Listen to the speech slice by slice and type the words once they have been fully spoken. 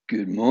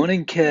Good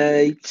morning,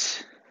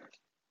 Kate.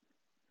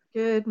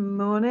 Good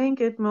morning.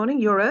 Good morning.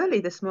 You're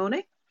early this morning.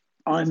 It's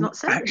I'm not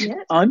 7 actually,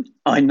 yet.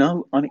 I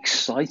know, I'm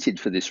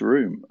excited for this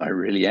room. I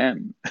really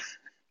am.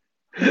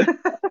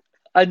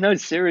 I know,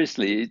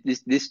 seriously,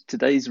 this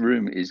today's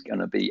room is going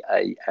to be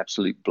a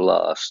absolute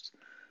blast.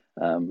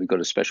 We've got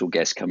a special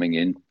guest coming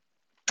in.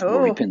 Oh,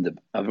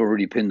 I've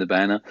already pinned the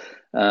banner.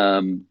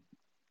 Um,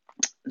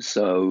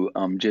 so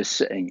I'm just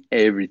setting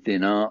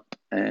everything up,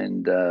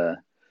 and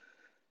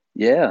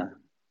yeah,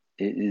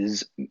 it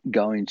is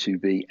going to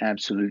be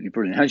absolutely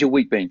brilliant. How's your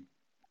week been?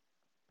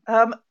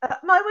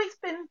 my week's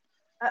been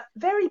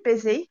very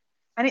busy,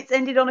 and it's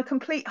ended on a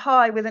complete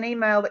high with an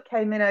email that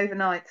came in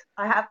overnight.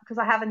 I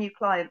have a new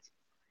client, so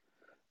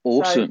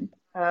Awesome.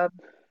 um,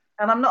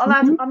 and I'm not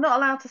allowed. Who? I'm not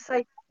allowed to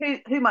say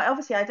who my.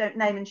 Obviously, I don't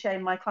name and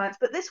shame my clients,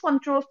 but this one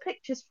draws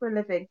pictures for a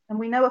living, and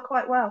we know her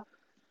quite well.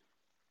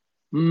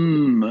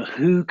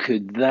 Who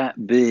could that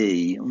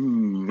be?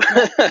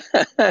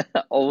 Yeah,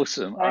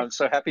 Awesome. so, I'm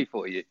so happy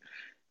for you.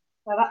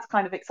 so that's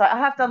kind of exciting.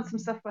 I have done some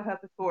stuff for her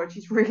before, and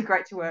she's really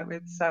great to work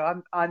with.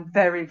 So I'm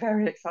very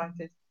very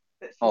excited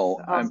that she's Oh,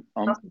 asked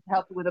me to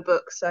help her with a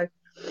book. So.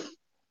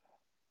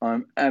 I'm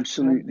Um,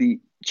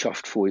 absolutely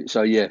chuffed for you.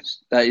 So yes,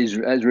 that's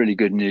really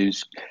good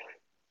news.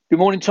 Good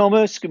morning,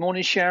 Thomas. Good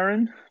morning,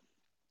 Sharon.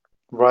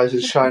 Rise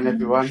and shine,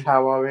 everyone.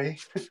 How are we?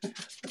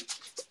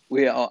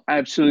 We are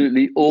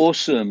absolutely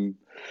awesome.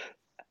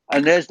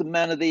 And there's the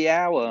man of the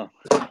hour.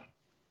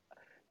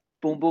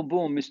 Boom, boom,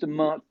 boom. Mr.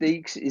 Mark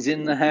Deeks is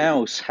in the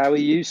house. How are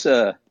you,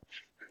 sir?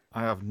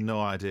 I have no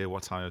idea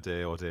what time of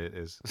day or day it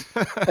is.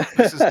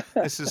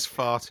 This is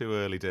far too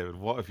early, David.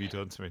 What have you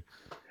done to me?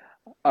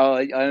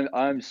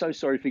 I'm so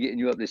sorry for getting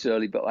you up this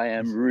early, but I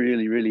am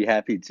really, really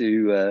happy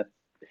to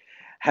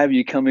have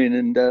you come in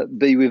and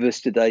be with us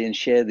today and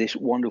share this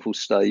wonderful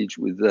stage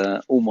with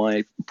all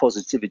my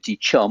positivity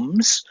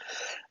chums.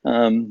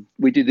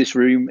 We do this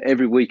room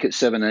every week at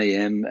 7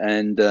 a.m.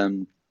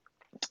 and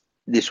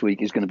this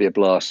week is going to be a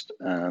blast.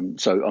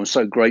 So I'm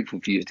so grateful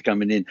for you to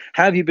coming in.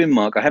 How have you been,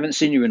 Mark? I haven't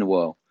seen you in a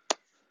while.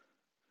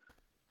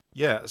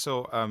 Yeah,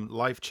 so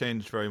life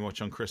changed very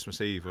much on Christmas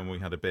Eve when we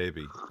had a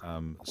baby.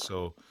 Um,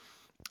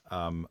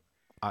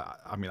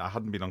 I mean, I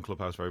hadn't been on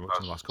Clubhouse very much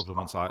in the last couple of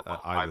months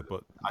either,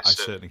 but I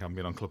certainly haven't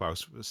been on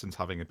Clubhouse since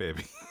having a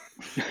baby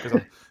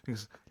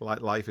because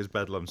like life is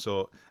bedlam.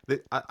 So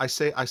I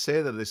say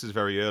that this is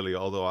very early,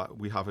 although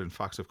we have in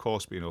fact, of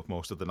course, been up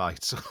most of the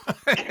night.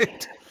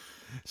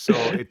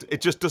 So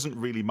it just doesn't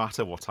really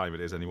matter what time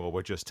it is anymore.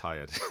 We're just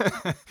tired.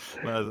 I'm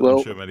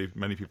Well, sure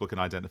many people can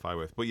identify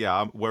with. But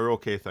yeah, we're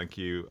okay, thank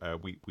you.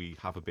 We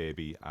have a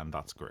baby, and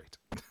that's great.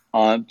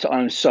 I'm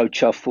so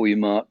chuffed for you,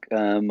 Mark.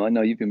 I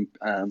know you've been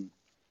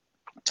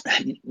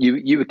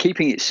you were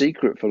keeping it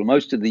secret for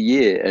most of the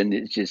year, and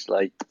it's just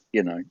like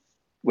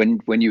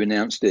when you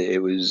announced it, it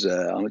was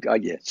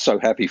yeah, so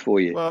happy for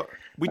you. Well,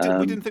 we Um,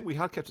 didn't think we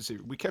had kept it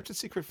secret. We kept it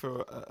secret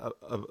for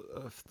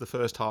the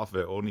first half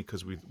of it only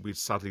because we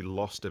sadly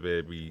lost a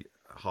baby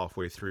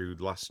halfway through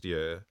last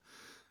year,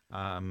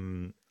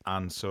 and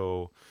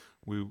so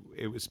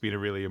it's been a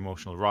really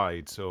emotional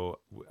ride. So,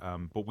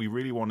 but we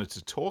really wanted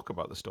to talk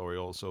about the story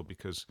also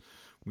because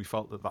we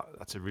felt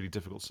that's a really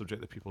difficult subject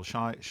that people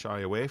shy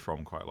away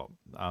from quite a lot.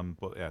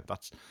 But yeah,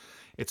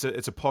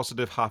 it's a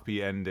positive,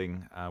 happy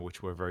ending,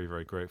 which we're very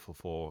very grateful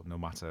for, no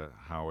matter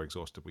how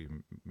exhausted we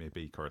may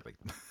be currently.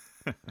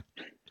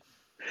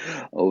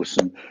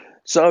 awesome.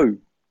 So,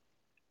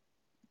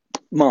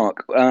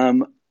 Mark,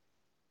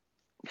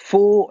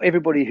 for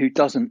everybody who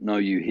doesn't know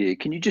you here,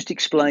 can you just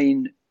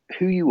explain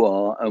who you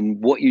are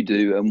and what you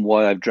do and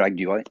why I've dragged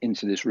you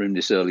into this room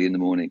this early in the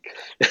morning?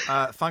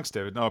 Thanks,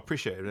 David. No, I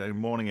appreciate it. Good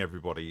morning,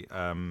 everybody.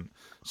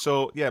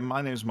 So yeah,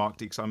 my name is Mark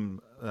Deeks. I'm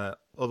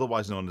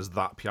otherwise known as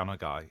that piano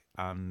guy,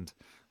 and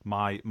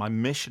my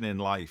mission in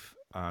life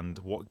and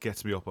what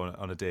gets me up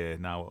on a day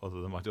now,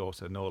 other than my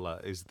daughter Nola,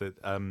 is that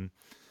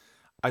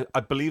I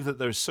believe that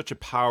there's such a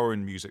power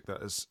in music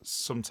that has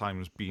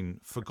sometimes been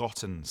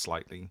forgotten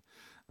slightly,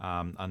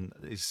 and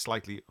is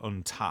slightly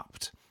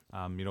untapped.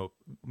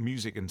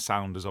 Music and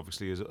sound is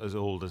obviously as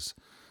old as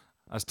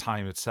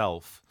time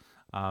itself.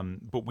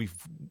 But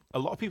a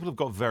lot of people have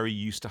got very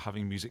used to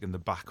having music in the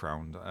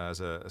background as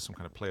some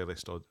kind of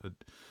playlist or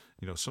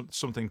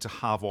something to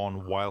have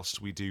on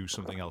whilst we do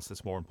something else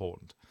that's more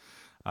important.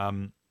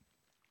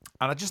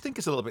 And I just think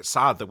it's a little bit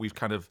sad that we've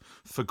kind of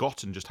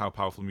forgotten just how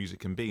powerful music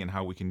can be and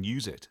how we can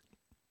use it.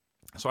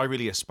 So I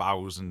really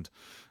espouse and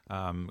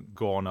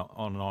go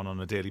on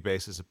a daily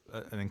basis,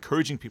 and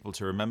encouraging people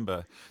to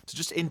remember to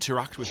just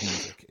interact with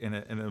music in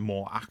a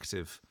more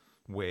active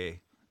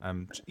way,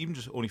 even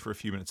just only for a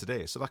few minutes a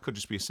day. So that could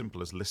just be as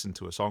simple as listen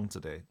to a song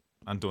today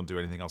and don't do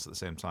anything else at the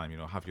same time.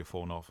 Have your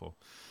phone off, or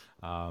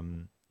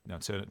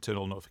turn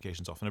all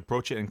notifications off, and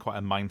approach it in quite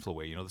a mindful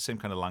way. The same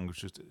kind of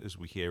language as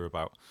we hear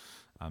about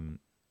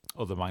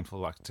other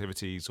mindful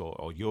activities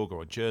or yoga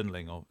or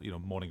journaling or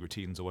morning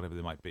routines or whatever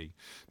they might be,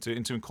 to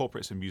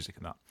incorporate some music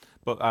in that.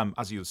 But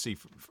as you'll see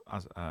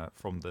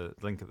from the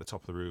link at the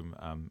top of the room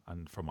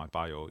and from my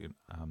bio,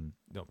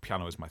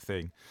 piano is my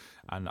thing,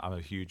 and I'm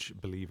a huge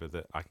believer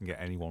that I can get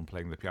anyone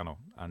playing the piano.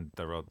 And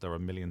there are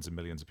millions and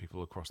millions of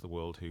people across the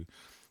world who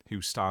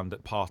stand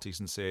at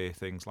parties and say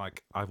things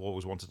like, "I've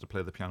always wanted to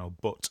play the piano,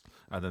 but,"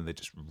 and then they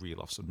just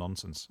reel off some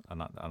nonsense,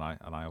 and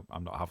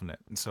I'm not having it.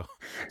 And so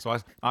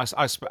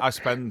I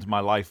spend my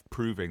life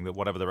proving that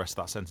whatever the rest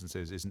of that sentence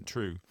is isn't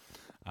true,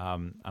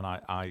 and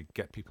I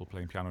get people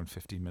playing piano in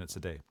 15 minutes a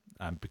day.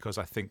 Because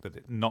I think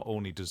that not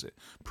only does it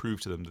prove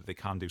to them that they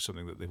can do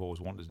something that they've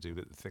always wanted to do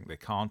that they think they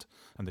can't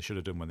and they should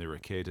have done when they were a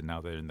kid, and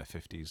now they're in their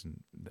 50s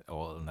and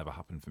it'll never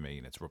happen for me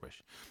and it's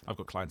rubbish. I've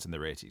got clients in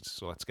their 80s,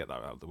 so let's get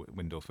that out of the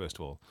window first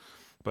of all.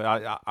 But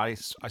I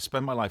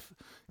spend my life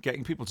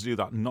getting people to do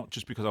that, not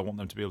just because I want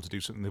them to be able to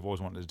do something they've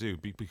always wanted to do,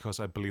 because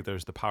I believe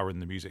there's the power in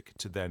the music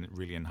to then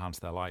really enhance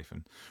their life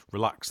and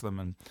relax them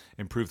and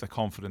improve their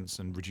confidence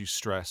and reduce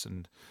stress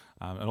and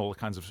all the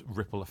kinds of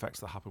ripple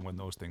effects that happen when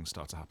those things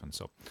start to happen.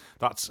 So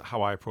that's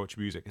how I approach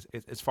music.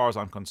 As far as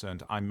I'm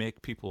concerned, I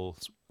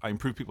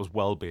improve people's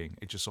well-being.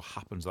 It just so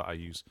happens that I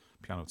use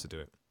piano to do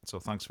it. So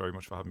thanks very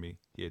much for having me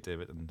here,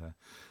 David, and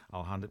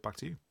I'll hand it back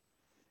to you.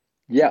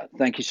 Yeah,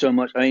 thank you so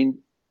much. I mean,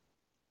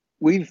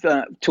 we've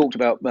talked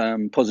about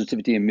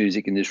positivity in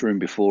music in this room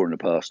before in the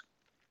past,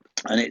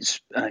 and it's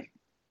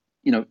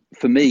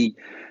for me,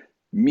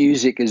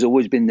 music has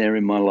always been there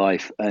in my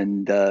life.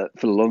 And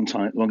for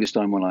the longest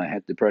time, when I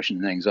had depression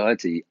and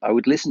anxiety, I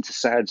would listen to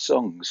sad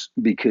songs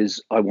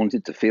because I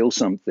wanted to feel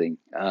something.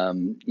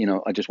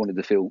 I just wanted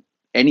to feel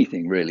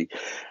anything really.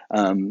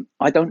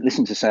 I don't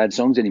listen to sad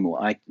songs anymore.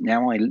 I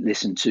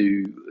listen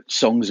to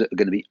songs that are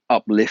going to be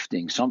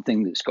uplifting,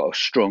 something that's got a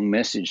strong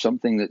message,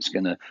 something that's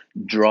going to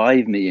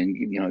drive me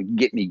and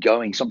get me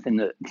going, something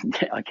that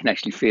I can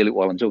actually feel it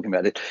while I'm talking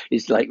about it.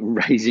 It's like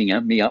raising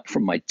me up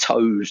from my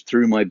toes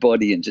through my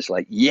body and just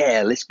like,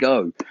 yeah, let's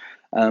go.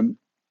 And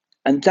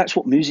that's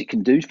what music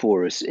can do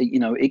for us.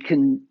 It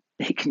can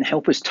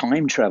help us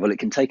time travel. It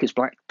can take us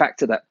back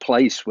to that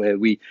place where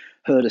we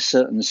heard a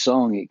certain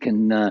song. It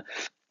can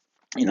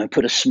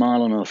put a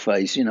smile on our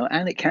face,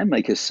 and it can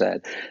make us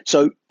sad.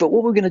 So, but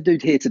what we're going to do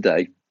here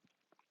today,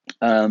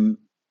 we're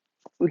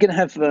going to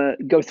have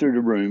go through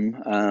the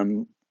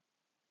room.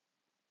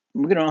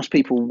 We're going to ask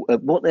people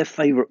what their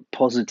favorite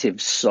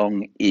positive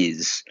song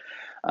is,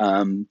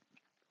 and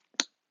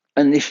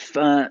if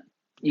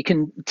you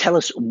can tell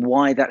us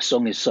why that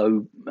song is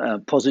so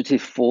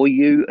positive for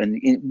you and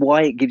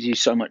why it gives you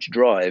so much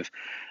drive,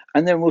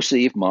 and then we'll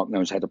see if Mark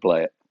knows how to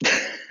play it.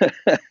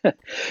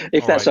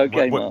 If All that's right.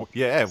 okay, Mark.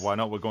 Yeah, why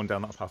not? We're going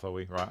down that path, are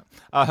we? Right.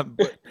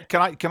 But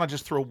can I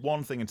just throw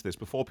one thing into this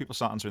before people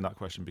start answering that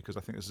question, because I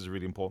think this is a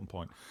really important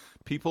point.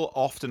 People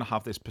often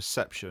have this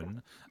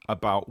perception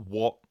about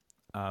what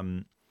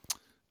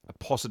a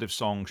positive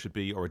song should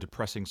be, or a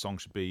depressing song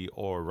should be,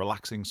 or a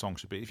relaxing song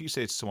should be. If you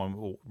say to someone,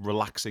 "Oh,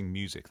 relaxing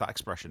music," that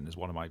expression is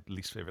one of my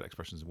least favorite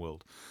expressions in the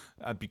world,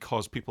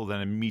 because people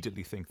then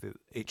immediately think that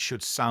it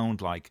should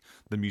sound like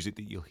the music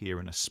that you'll hear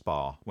in a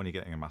spa when you're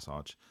getting a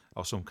massage,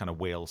 or some kind of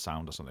whale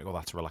sound or something. Oh,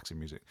 that's relaxing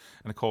music.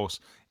 And of course,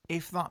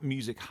 if that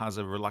music has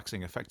a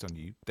relaxing effect on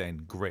you,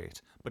 then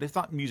great. But if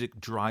that music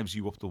drives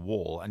you up the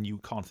wall and you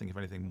can't think of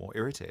anything more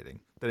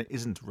irritating, then it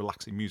isn't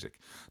relaxing music.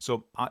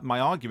 So my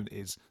argument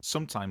is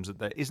sometimes that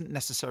there isn't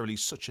necessarily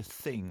such a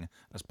thing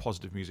as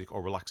positive music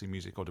or relaxing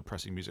music or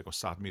depressing music or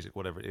sad music,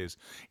 whatever it is,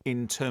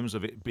 in terms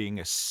of it being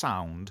a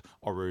sound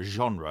or a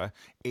genre.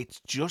 It's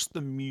just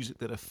the music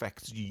that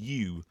affects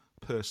you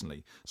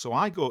personally. So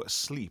I go to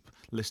sleep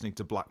listening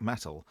to black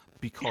metal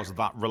because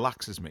that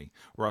relaxes me,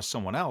 whereas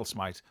someone else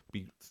might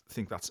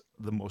think that's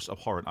the most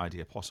abhorrent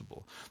idea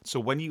possible. So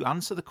when you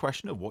answer the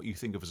question of what you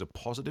think of as a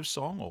positive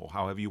song, or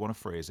however you want to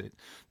phrase it,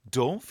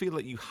 don't feel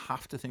that you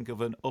have to think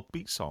of an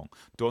upbeat song.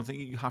 Don't think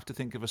you have to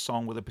think of a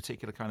song with a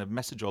particular kind of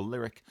message or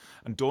lyric,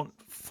 and don't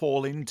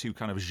fall into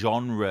kind of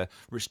genre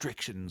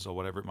restrictions or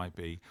whatever it might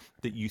be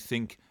that you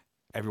think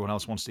everyone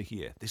else wants to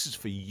hear. This is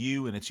for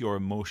you, and it's your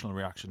emotional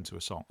reaction to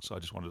a song. So I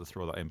just wanted to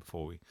throw that in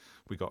before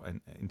we got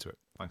into it.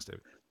 Thanks,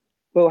 David.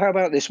 Well, how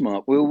about this,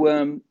 Mark?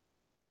 We'll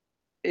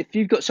if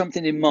you've got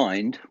something in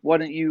mind, why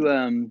don't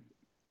you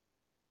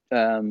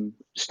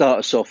start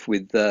us off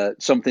with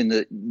something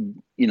that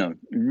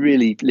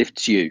really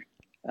lifts you.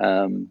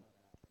 How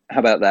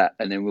about that?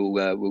 And then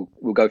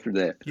we'll go from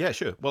there. Yeah,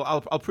 sure. Well,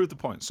 I'll prove the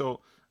point. So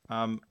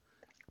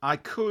I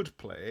could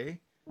play.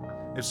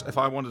 If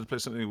I wanted to play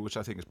something which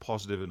I think is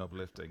positive and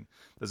uplifting,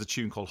 there's a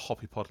tune called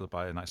Hoppy Potter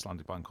by an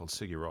Icelandic band called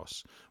Sigur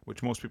Rós,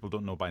 which most people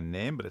don't know by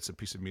name, but it's a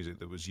piece of music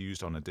that was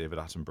used on a David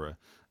Attenborough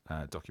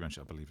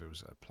documentary. I believe it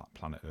was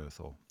Planet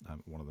Earth, or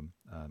one of them.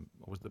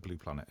 Or was it The Blue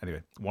Planet?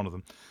 Anyway, one of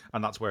them.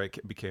 And that's where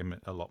it became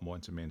a lot more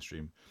into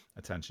mainstream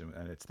attention,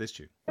 and it's this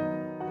tune.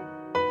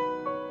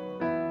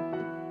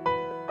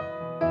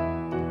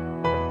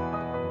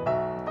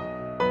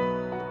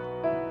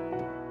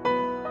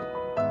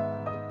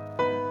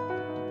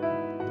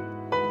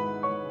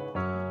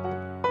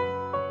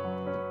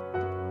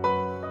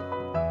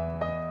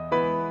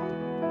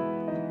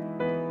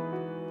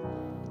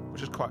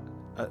 quite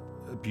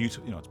a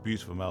beautiful, it's a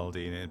beautiful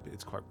melody, and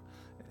it's quite.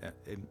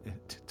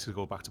 To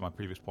go back to my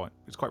previous point,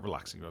 it's quite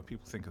relaxing.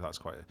 People think of that as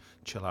quite a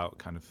chill out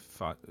kind of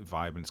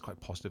vibe, and it's quite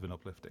positive and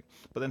uplifting.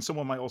 But then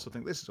someone might also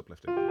think this is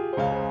uplifting.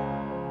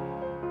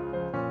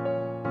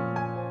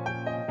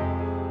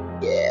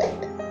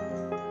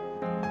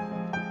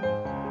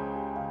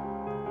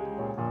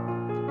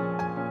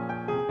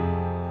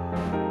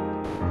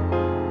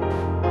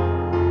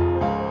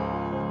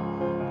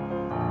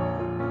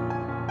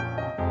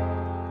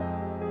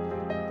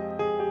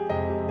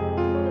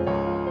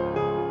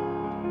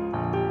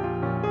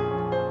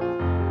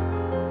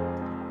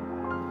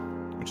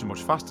 A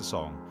much faster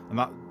song, and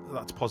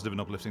that's positive and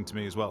uplifting to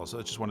me as well. So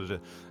I just wanted to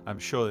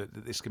show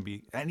that this can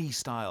be any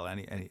style,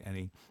 any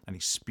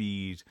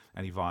speed,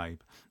 any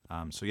vibe.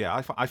 So yeah,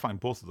 I find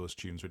both of those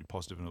tunes really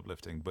positive and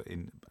uplifting, but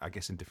in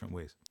different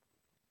ways.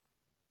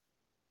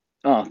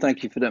 Oh,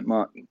 thank you for that,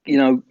 Mark.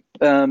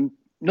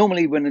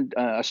 Normally when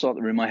I start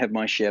the room, I have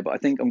my share, but I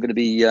think I'm going to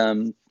be. I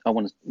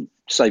want to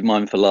save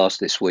mine for last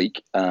this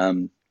week.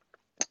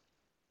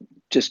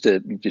 Just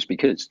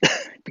because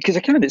because I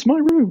can. It's my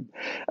room.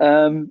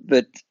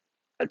 But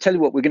I tell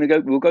you what,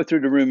 we'll go through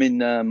the room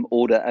in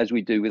order as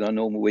we do with our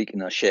normal week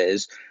and our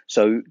shares.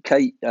 So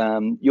Kate,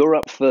 you're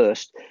up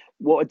first.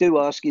 What I do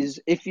ask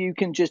is if you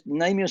can just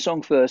name your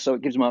song first, so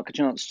it gives Mark a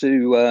chance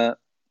to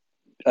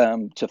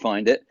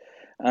find it.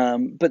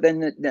 But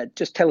then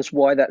just tell us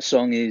why that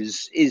song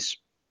is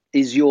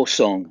your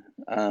song.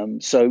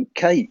 So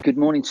Kate, good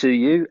morning to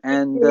you,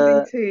 and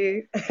Good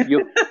morning to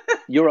you.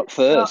 you're up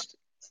first.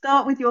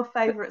 Start with your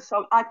favourite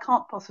song. I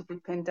can't possibly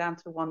pin down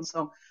to one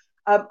song.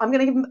 I'm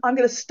going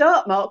to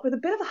start, Mark, with a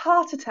bit of a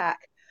heart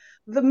attack.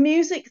 The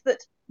music that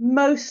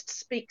most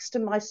speaks to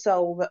my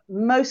soul, that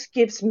most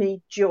gives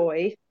me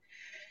joy,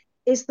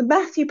 is the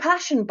Matthew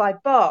Passion by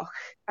Bach.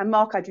 And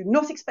Mark, I do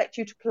not expect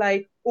you to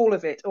play all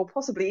of it, or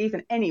possibly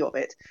even any of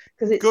it,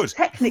 because it's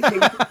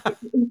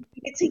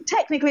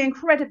technically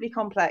incredibly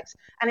complex,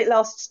 and it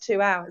lasts 2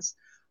 hours.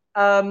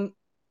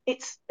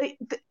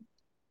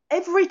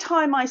 Every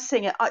time I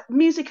sing it,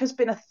 music has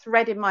been a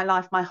thread in my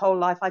life, my whole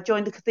life. I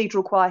joined the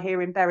cathedral choir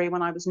here in Bury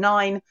when I was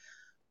 9,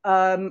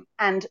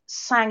 and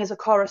sang as a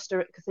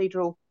chorister at the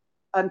cathedral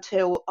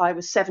until I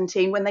was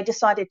 17, when they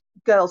decided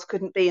girls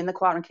couldn't be in the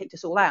choir and kicked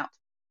us all out.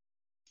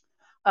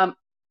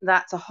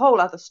 That's a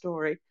whole other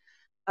story.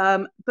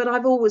 But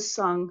I've always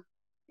sung.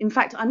 In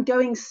fact, I'm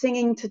going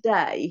singing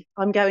today.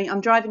 I'm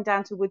driving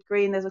down to Wood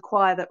Green. There's a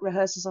choir that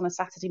rehearses on a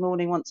Saturday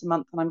morning once a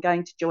month, and I'm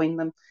going to join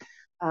them.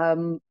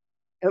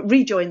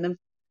 Rejoin them.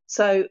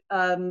 So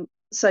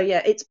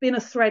yeah, it's been a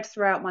thread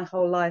throughout my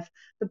whole life.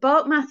 The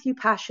Bach Matthew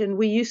Passion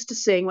we used to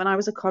sing when I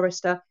was a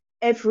chorister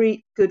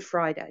every Good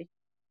Friday.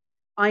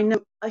 I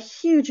know a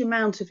huge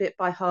amount of it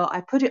by heart.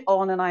 I put it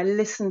on and I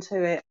listen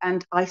to it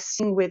and I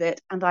sing with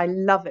it and I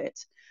love it.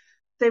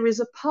 There is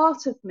a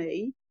part of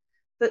me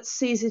that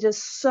sees it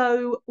as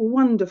so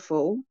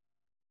wonderful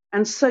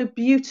and so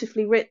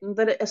beautifully written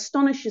that it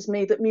astonishes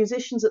me that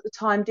musicians at the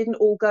time didn't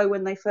all go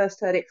when they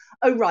first heard it,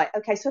 oh, right,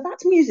 okay, so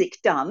that's music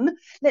done.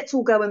 Let's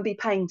all go and be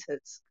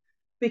painters,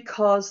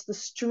 because the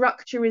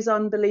structure is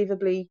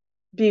unbelievably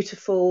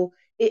beautiful.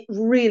 It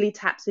really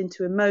taps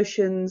into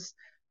emotions.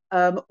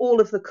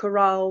 All of the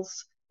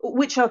chorales,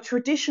 which are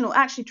traditional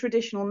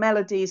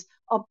melodies,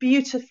 are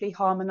beautifully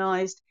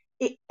harmonized.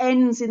 It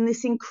ends in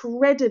this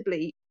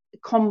incredibly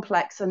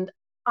complex and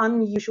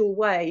unusual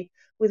way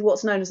with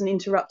what's known as an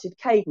interrupted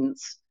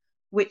cadence,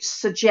 which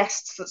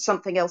suggests that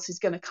something else is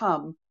going to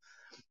come,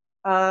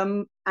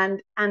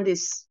 and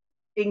is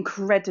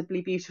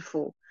incredibly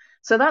beautiful.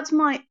 So that's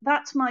my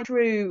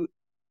true.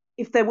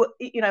 If there were,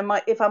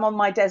 if I'm on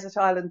my desert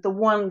island, the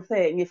one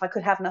thing, if I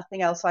could have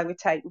nothing else, I would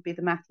take would be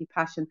the Matthew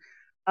Passion.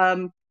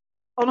 On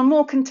a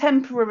more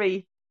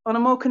contemporary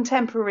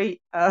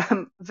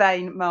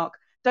vein, Mark,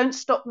 "Don't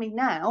Stop Me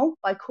Now"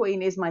 by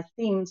Queen is my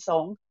theme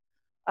song,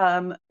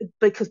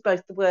 because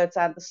both the words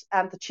and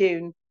the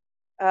tune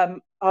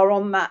are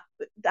on that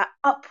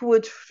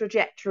upward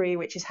trajectory,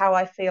 which is how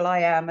I feel I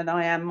am, and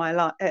I am my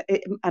life,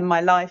 and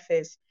my life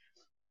is.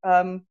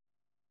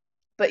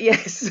 But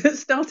yes,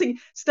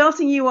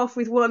 starting you off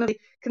with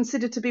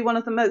considered to be one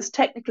of the most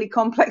technically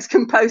complex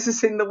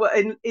composers in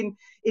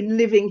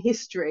living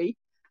history,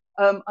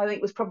 I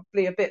think was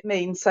probably a bit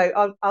mean.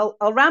 So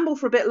I'll ramble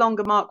for a bit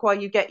longer, Mark, while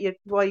you get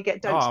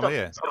Don't Stop.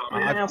 Yeah.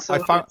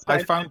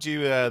 I found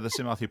you the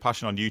Sir Matthew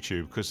Passion on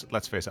YouTube, because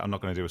let's face it, I'm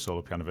not going to do a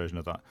solo piano version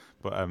of that.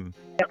 But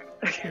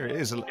here it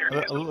is, a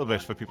little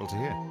bit for people to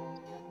hear.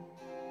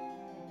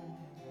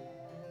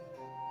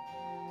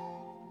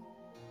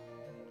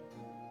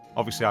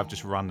 Obviously, I've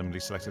just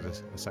randomly selected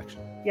a section.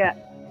 Yeah.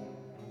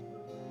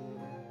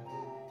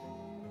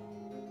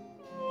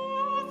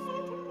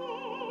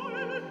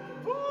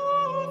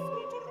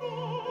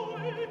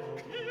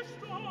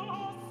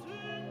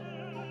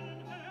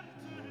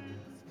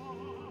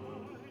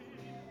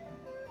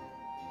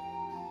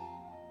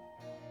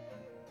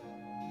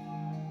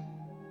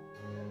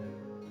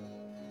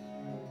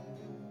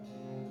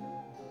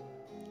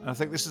 And I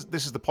think this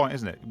is the point,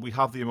 isn't it? We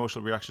have the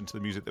emotional reaction to the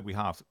music that we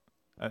have,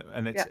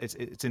 and Yeah.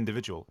 it's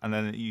individual. And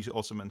then you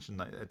also mentioned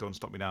that "Don't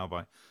Stop Me Now"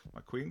 by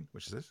Queen,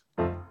 which is this.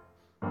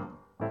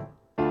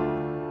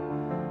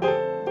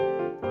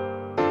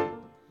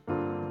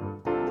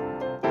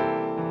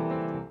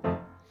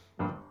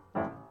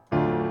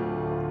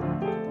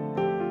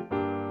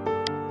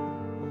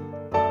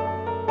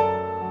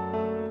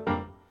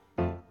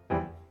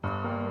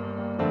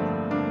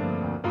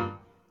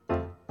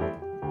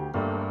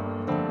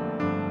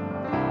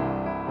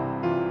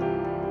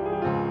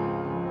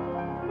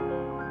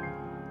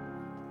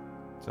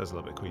 So there's a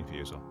little bit of Queen for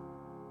you as well.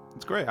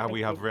 It's great how Thank we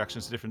you. have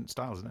reactions to different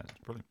styles, isn't it? It's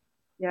brilliant.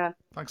 Yeah.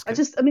 Thanks, I Kate.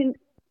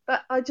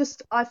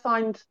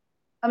 find,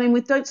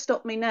 with Don't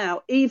Stop Me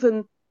Now,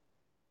 even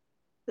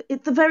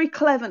the very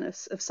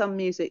cleverness of some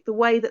music, the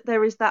way that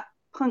there is that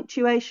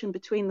punctuation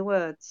between the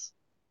words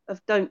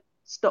of "Don't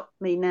Stop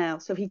Me Now."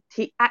 So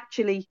he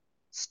actually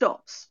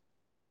stops.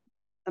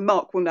 And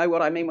Mark will know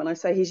what I mean when I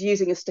say he's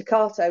using a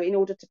staccato in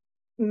order to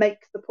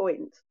make the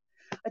point.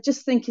 I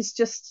just think it's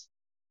just,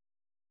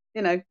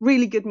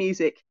 really good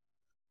music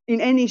in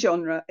any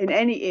genre, in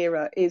any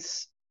era,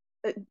 is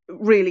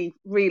really,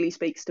 really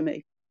speaks to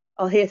me.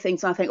 I'll hear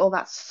things and I think, oh,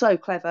 that's so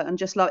clever, and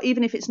just love,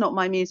 even if it's not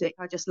my music,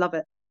 I just love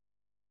it.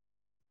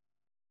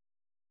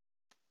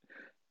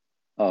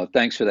 Oh,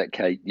 thanks for that,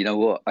 Kate. You know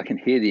what? I can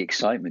hear the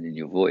excitement in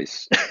your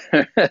voice.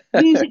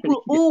 Music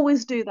will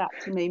always do that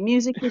to me.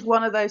 Music is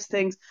one of those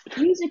things.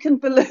 Music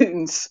and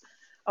balloons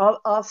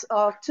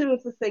are two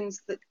of the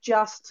things that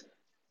just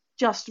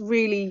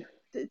really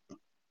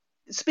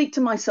speak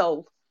to my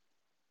soul.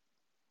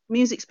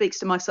 Music speaks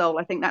to my soul.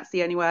 I think that's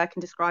the only way I can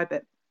describe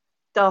it.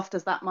 Daft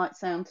as that might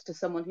sound to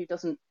someone who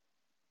doesn't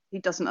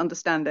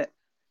understand it.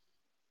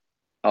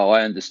 Oh,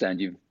 I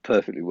understand you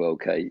perfectly well,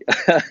 Kate.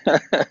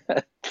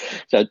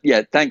 So,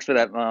 yeah, thanks for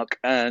that, Mark.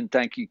 And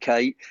thank you,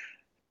 Kate.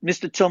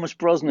 Mr. Thomas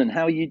Brosnan,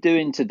 how are you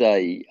doing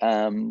today?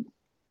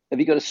 Have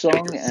you got a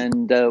song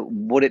and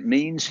what it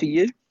means for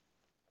you?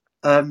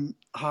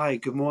 Hi,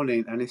 good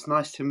morning, and it's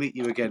nice to meet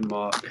you again,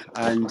 Mark.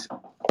 And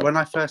when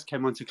I first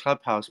came onto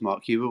Clubhouse,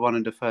 Mark, you were one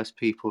of the first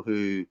people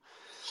who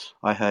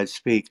I heard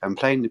speak. And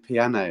playing the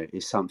piano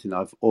is something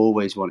I've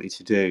always wanted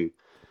to do,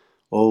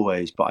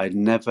 always, but I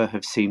never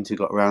have seemed to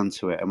got around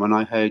to it. And when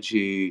I heard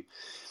you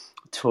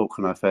talk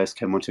when I first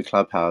came onto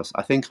Clubhouse,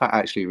 I think I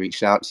actually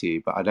reached out to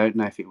you, but I don't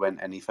know if it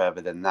went any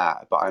further than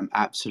that. But I'm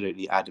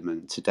absolutely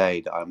adamant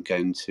today that I'm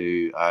going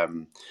to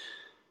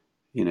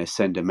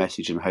send a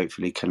message and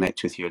hopefully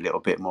connect with you a little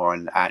bit more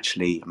and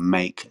actually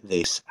make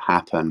this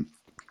happen.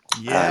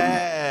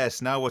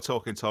 Yes, now we're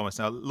talking, Thomas.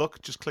 Now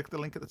look, just click the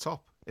link at the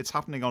top. It's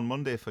happening on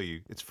Monday for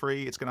you. It's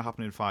free. It's going to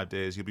happen in 5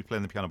 days. You'll be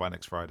playing the piano by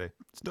next Friday.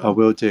 It's done. I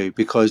will do,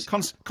 because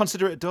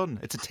Consider it done.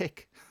 It's a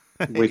tick.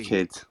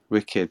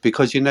 wicked.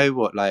 Because you know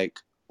what, like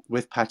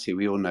with Patty,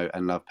 we all know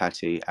and love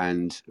Patty.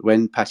 And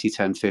when Patty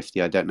turned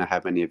 50, I don't know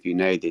how many of you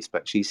know this,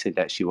 but she said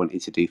that she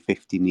wanted to do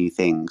 50 new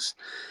things.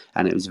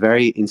 And it was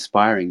very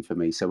inspiring for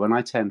me. So when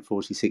I turned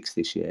 46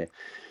 this year,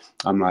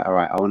 I'm like, all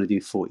right, I want to do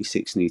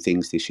 46 new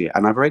things this year.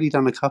 And I've already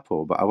done a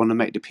couple, but I want to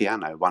make the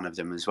piano one of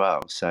them as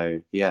well.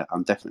 So yeah,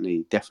 I'm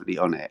definitely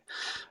on it.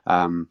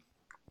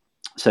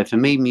 So for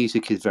me,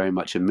 music is very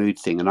much a mood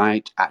thing. And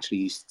I actually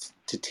used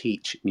to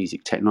teach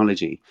music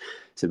technology.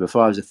 So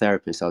before I was a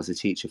therapist, I was a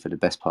teacher for the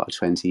best part of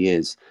 20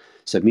 years.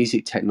 So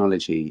music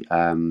technology,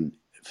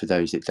 for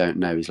those that don't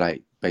know, is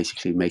like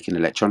basically making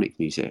electronic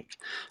music.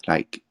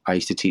 Like I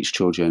used to teach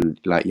children,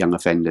 like young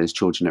offenders,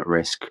 children at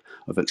risk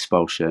of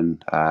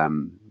expulsion,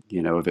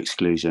 of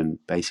exclusion,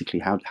 basically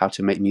how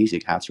to make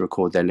music, how to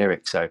record their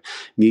lyrics. So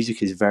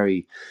music is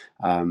very,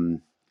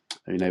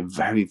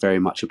 very, very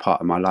much a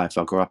part of my life.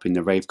 I grew up in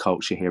the rave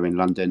culture here in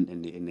London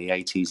in the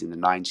 80s, in the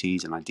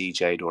 90s, and I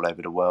DJ'd all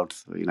over the world,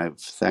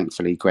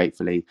 thankfully,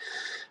 gratefully.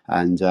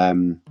 And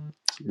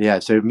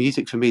so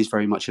music for me is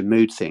very much a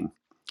mood thing.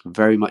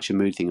 Very much a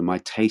mood thing, and my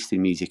taste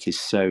in music is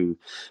so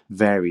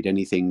varied.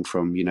 Anything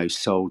from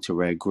soul to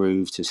rare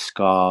groove to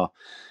ska,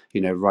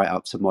 right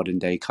up to modern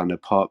day kind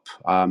of pop.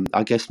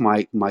 I guess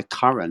my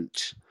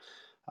current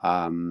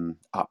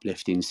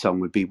uplifting song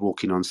would be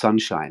 "Walking on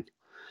Sunshine,"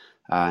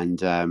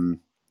 and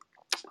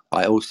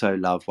I also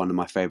love, one of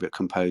my favorite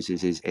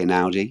composers is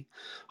Inaudi.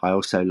 I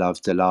also love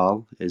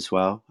Dalal as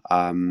well.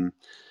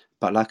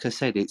 But like I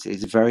said, it's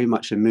very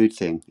much a mood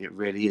thing. It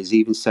really is.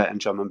 Even certain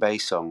drum and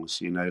bass songs,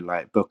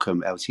 like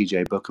Bookham,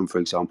 LTJ Bookham, for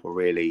example,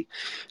 really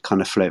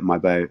kind of float my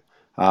boat.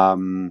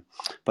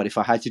 But if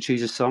I had to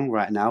choose a song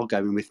right now,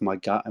 going with my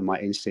gut and my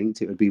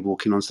instinct, it would be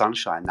 "Walking on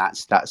Sunshine."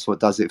 That's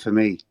what does it for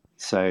me.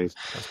 So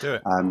Let's do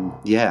it.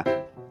 yeah.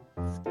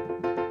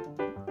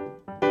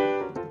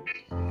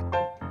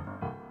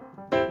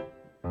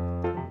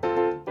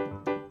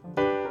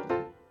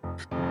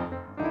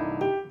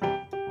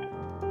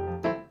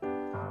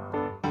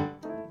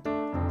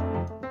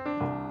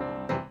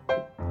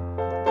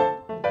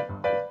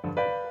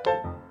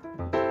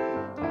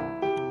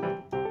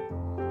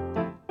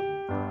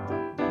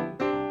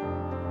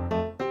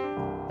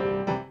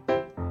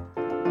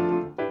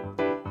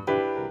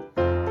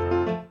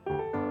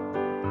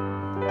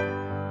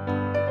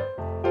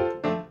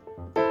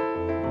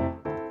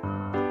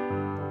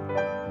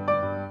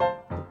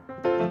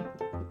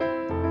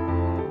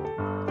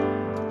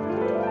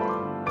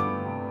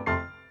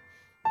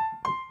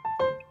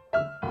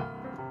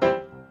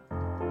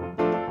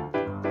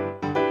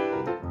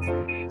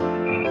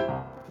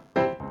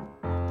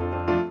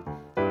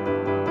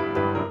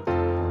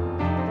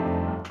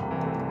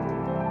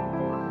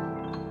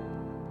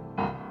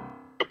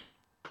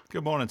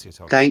 Good morning to you,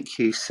 Thomas. Thank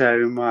you so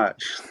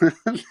much.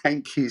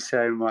 Thank you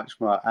so much,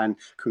 Mark. And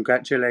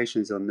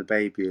congratulations on the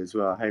baby as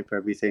well. I hope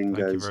everything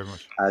goes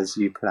as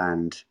you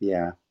planned.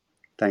 Yeah.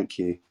 Thank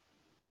you.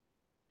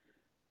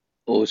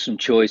 Awesome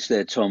choice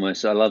there,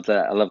 Thomas. I love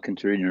that. I love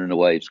Katrina and the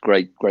Waves.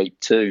 Great, great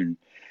tune.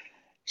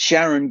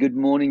 Sharon, good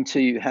morning to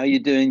you. How are you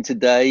doing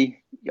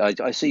today?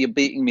 I see you're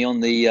beating me on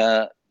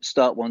the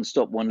start one,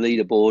 stop one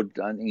leaderboard.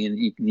 I think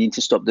you need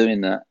to stop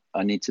doing that.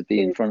 I need to be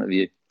in front of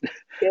you.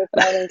 Good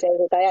morning,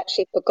 David. I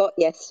actually forgot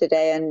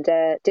yesterday and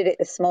did it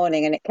this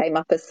morning, and it came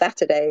up as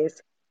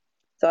Saturdays.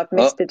 So I've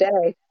missed a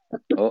day.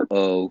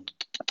 Uh-oh.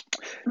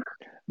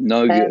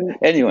 No good.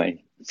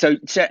 Anyway, so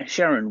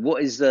Sharon,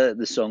 what is the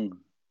song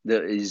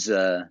that is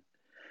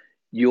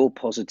your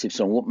positive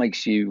song? What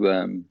makes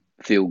you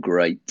feel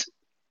great?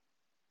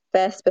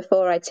 First,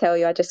 before I tell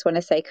you, I just want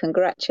to say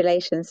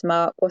congratulations,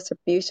 Mark. What a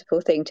beautiful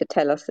thing to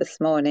tell us this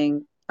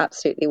morning.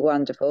 Absolutely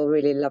wonderful.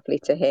 Really lovely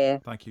to hear.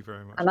 Thank you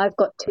very much. And I've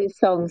got 2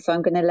 songs, so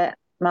I'm going to let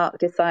Mark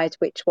decide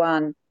which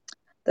one.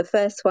 The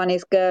first one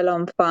is Girl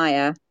on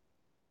Fire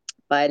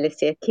by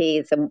Alicia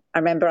Keys. And I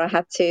remember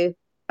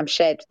I'm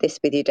shared this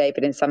with you,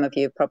 David, and some of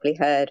you have probably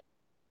heard.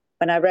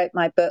 When I wrote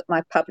my book,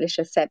 my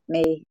publisher sent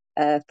me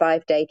a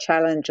 5-day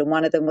challenge, and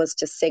one of them was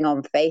to sing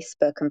on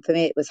Facebook. And for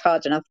me, it was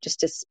hard enough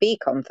just to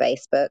speak on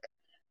Facebook,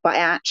 but I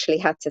actually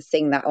had to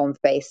sing that on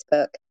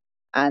Facebook.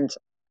 And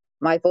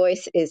my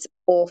voice is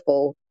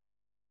awful,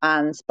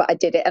 but I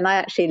did it, and I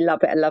actually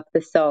love it. I love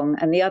the song.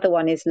 And the other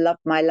one is Love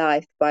My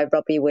Life by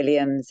Robbie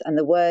Williams. And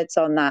the words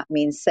on that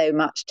mean so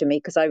much to me,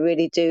 because I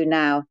really do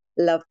now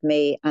love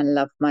me and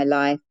love my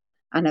life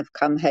and have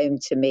come home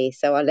to me.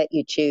 So I'll let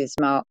you choose,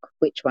 Mark,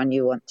 which one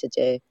you want to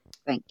do.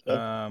 Thank you.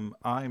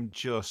 I'm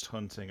just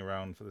hunting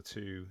around for the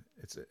two.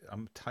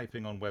 I'm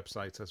typing on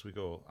websites as we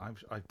go.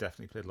 I've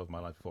definitely played Love My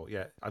Life before.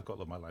 Yeah, I've got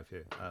Love My Life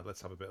here.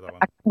 Let's have a bit of that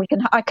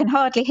one. I can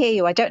hardly hear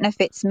you. I don't know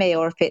if it's me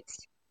or if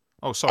it's...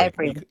 Oh, sorry.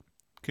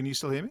 Can you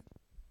still hear me?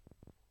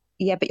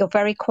 Yeah, but you're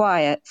very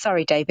quiet.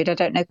 Sorry, David. I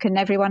don't know. Can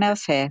everyone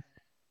else hear?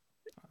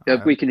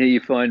 Yeah, we can hear you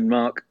fine,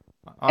 Mark.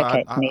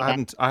 Okay,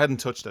 I hadn't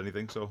touched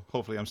anything, so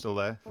hopefully I'm still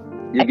there.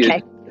 You're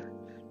good.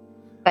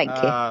 Thank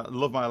you.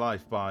 Love My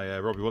Life by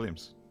Robbie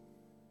Williams.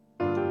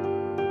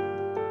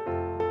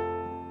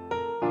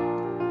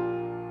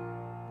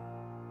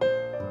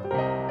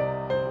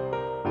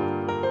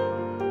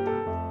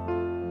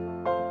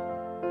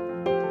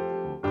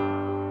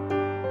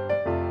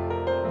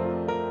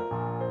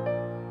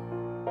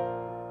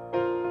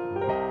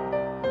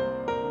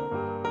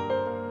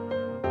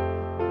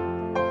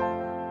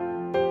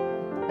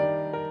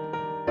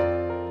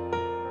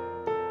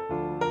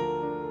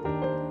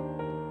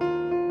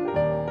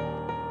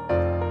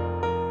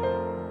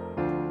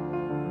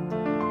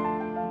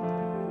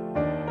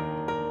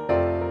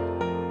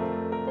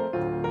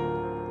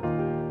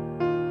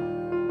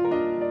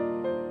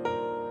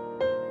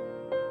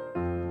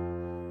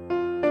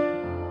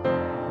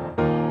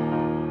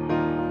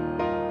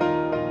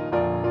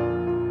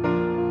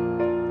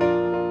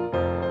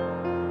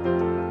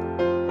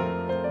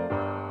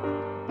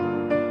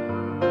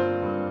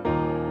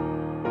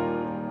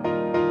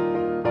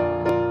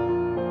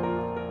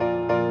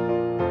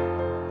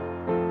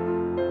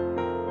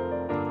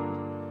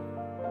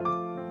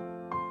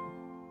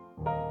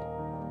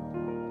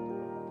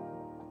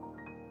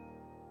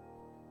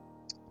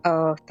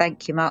 Oh,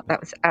 thank you, Mark. That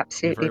was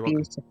absolutely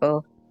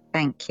beautiful.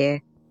 Thank you.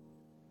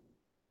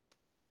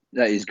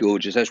 That is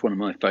gorgeous. That's one of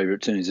my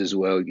favourite tunes as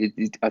well.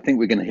 I think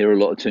we're going to hear a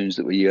lot of tunes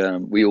that we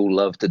all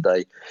love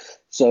today.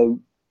 So,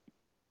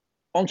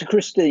 on to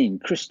Christine.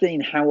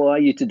 Christine, how are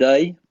you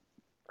today?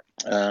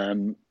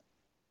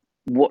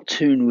 What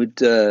tune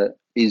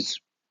is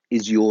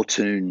your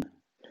tune?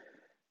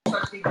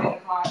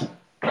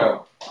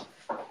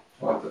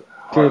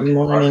 Good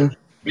morning,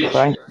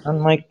 Frank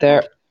and Mike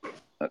there.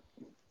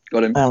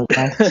 Got him.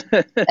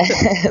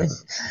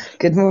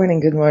 Good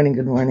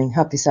morning.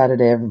 Happy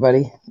Saturday,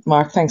 everybody.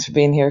 Mark, thanks for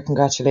being here.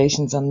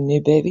 Congratulations on the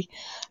new baby.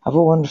 Have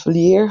a wonderful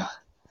year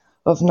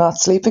of not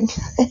sleeping.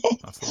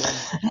 That's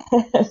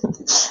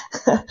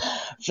the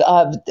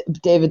one.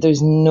 David,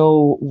 there's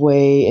no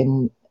way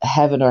in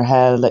heaven or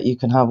hell that you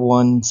can have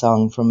one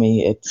song from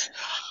me.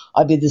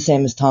 I'd be the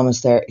same as Thomas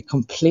there. It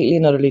completely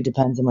and utterly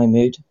depends on my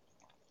mood.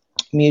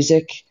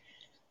 Music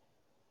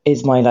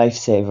is my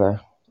lifesaver.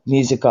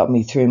 Music got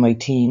me through my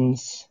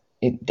teens.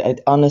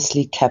 It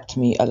honestly kept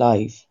me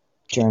alive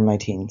during my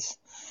teens.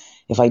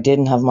 If I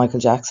didn't have Michael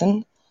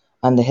Jackson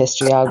and the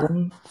History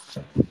album,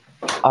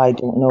 I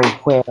don't know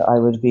where I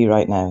would be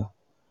right now.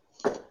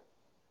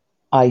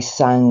 I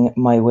sang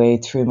my way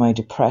through my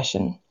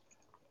depression.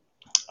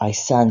 I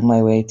sang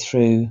my way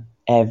through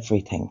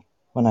everything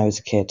when I was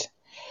a kid.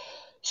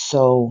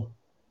 So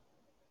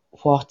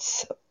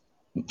what's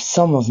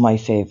some of my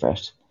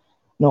favourite?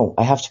 No,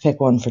 I have to pick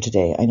one for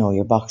today. I know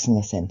you're boxing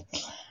us in.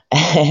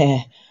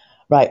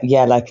 Right,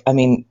 yeah,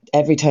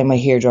 every time I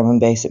hear drum and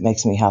bass, it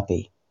makes me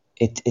happy.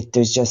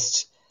 There's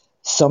just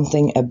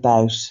something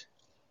about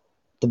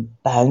the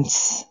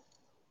bounce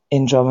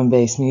in drum and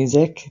bass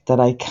music that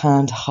I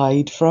can't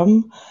hide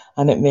from,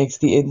 and it makes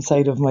the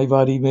inside of my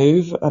body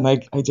move, and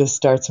I just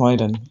start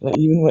smiling. Like,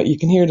 even what you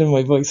can hear it in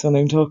my voice when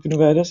I'm talking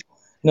about it.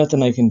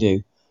 Nothing I can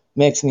do.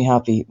 Makes me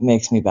happy,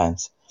 makes me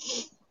bounce.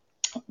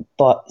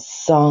 But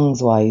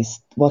songs wise,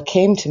 what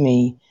came to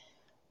me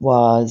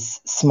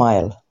was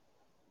Smile.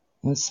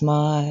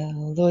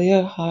 Smile, though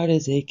your heart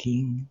is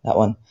aching. That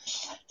one.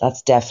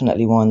 That's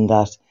definitely one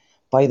that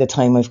by the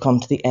time I've come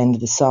to the end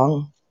of the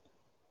song,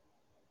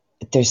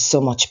 there's so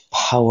much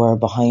power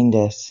behind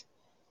it,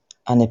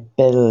 and it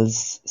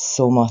builds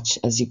so much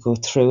as you go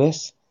through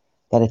it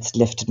that it's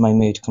lifted my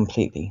mood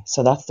completely.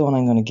 So that's the one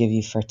I'm going to give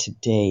you for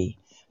today.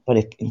 But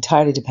it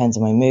entirely depends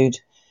on my mood.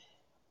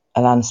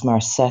 Alanis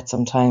Morissette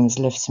sometimes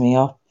lifts me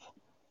up.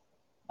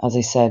 As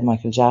I said,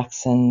 Michael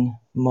Jackson,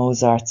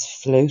 Mozart's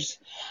flute.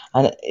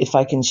 And if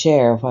I can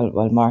share,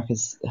 while Mark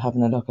is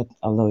having a look at,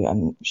 although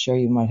I'm sure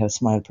you might have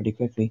smiled pretty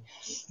quickly,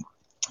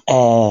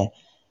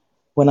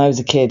 when I was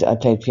a kid, I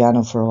played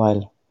piano for a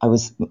while.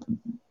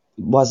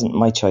 Wasn't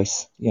my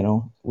choice, you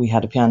know. We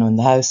had a piano in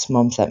the house.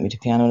 Mum sent me to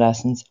piano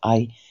lessons.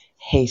 I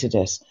hated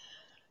it.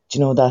 Do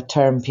you know that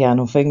term,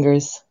 piano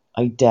fingers?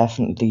 I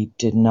definitely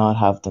did not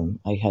have them.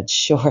 I had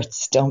short,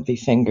 stumpy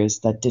fingers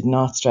that did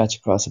not stretch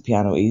across a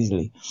piano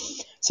easily.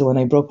 So when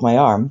I broke my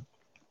arm,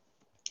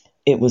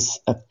 it was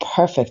a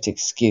perfect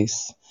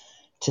excuse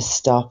to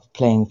stop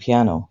playing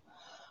piano.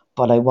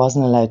 But I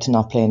wasn't allowed to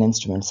not play an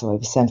instrument, so I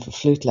was sent for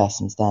flute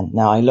lessons then.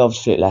 Now, I loved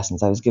flute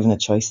lessons. I was given a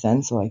choice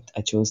then, so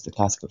I chose the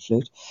classical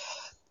flute.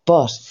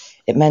 But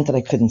it meant that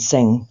I couldn't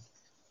sing.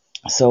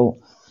 So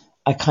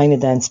I kind of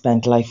then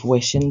spent life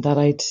wishing that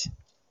I'd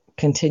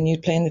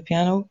continued playing the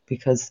piano,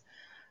 because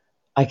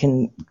I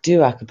can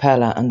do a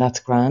cappella and that's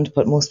grand,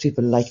 but most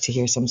people like to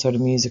hear some sort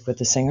of music with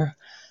the singer.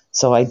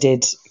 So I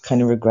did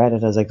kind of regret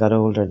it as I got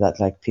older that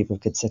like people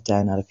could sit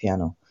down at a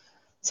piano.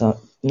 So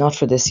not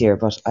for this year,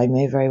 but I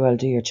may very well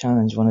do your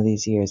challenge one of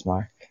these years,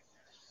 Mark,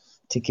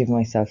 to give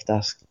myself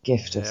that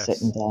gift of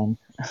sitting Yes.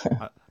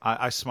 down.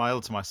 I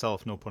smiled to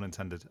myself, no pun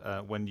intended,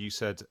 when you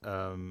said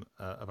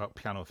about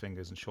piano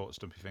fingers and short,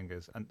 stumpy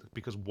fingers, and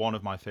because one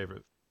of my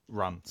favourite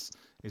rants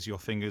is your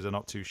fingers are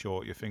not too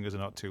short, your fingers are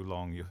not too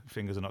long, your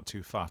fingers are not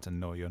too fat, and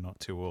no, you're not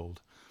too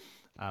old.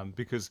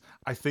 Because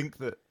I think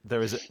that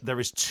there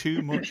is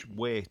too much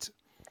weight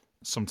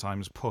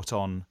sometimes put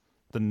on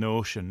the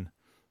notion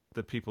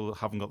that people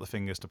haven't got the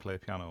fingers to play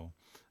piano,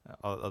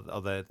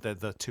 or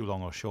they're too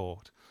long or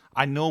short.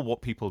 I know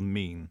what people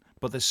mean,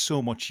 but there's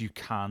so much you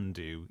can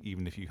do,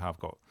 even if you have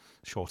got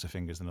shorter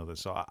fingers than others.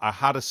 So I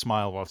had a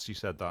smile whilst you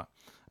said that,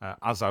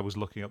 as I was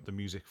looking up the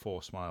music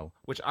for Smile,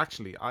 which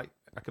actually I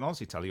can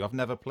honestly tell you I've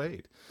never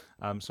played.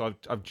 So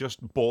I've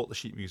just bought the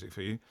sheet music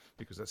for you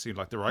because that seemed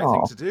like the right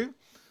thing Oh, to do.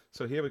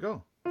 So here we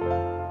go.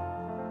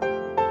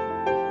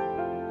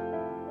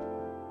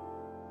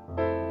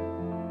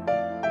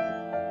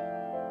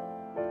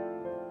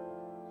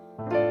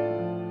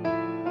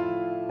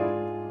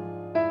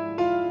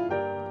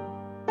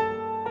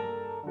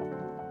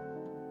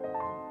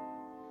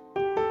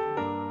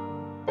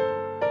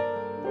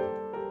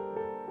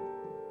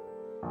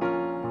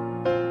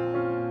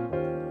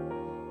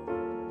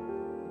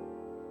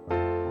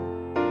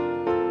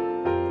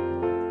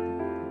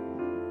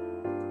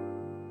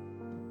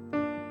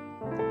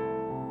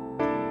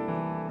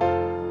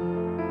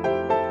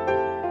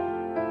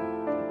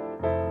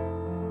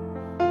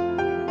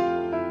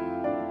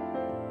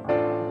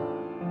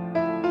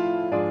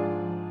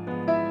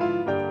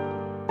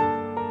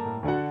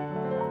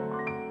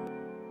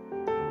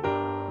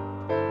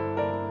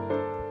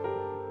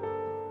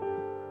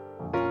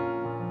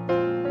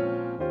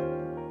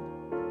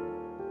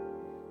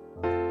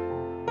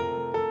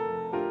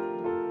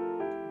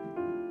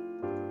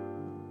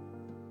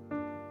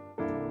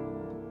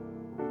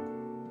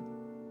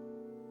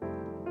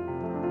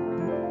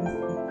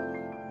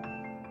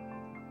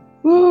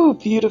 woo,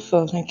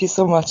 beautiful. Thank you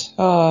so much.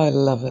 Oh, I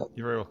love it.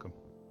 You're very welcome.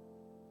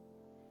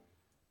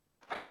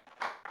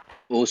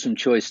 Awesome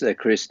choice there,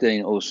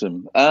 Christine.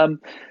 Awesome.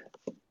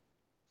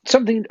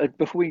 Something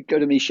before we go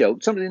to Michelle,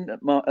 something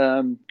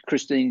that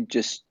Christine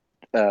just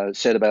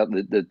said about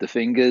the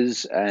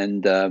fingers,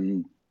 and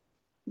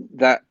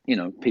that, you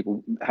know,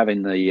 people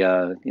having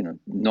the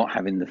not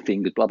having the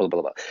fingers, blah blah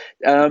blah blah.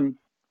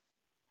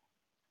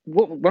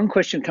 What one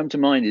question come to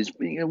mind is,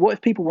 you know, what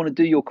if people want to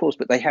do your course,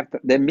 but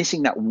they're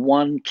missing that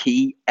one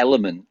key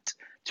element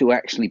to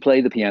actually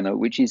play the piano,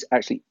 which is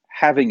actually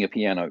having a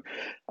piano.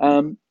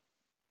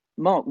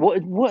 Mark, what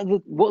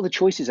are the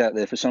choices out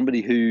there for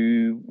somebody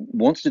who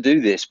wants to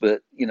do this,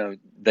 but you know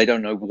they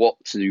don't know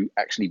what to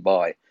actually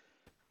buy?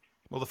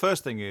 Well, the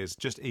first thing is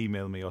just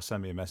email me or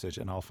send me a message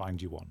and I'll find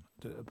you one.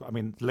 I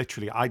mean,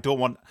 literally, I don't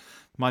want,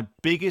 my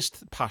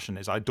biggest passion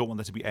is I don't want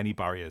there to be any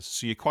barriers.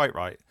 So you're quite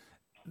right.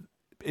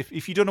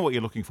 If you don't know what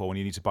you're looking for when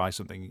you need to buy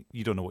something,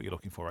 you don't know what you're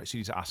looking for, right? So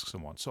you need to ask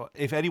someone. So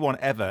if anyone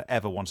ever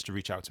wants to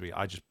reach out to me,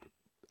 I just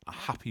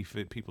happy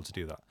for people to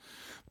do that.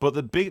 But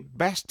the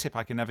best tip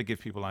I can ever give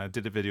people, and I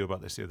did a video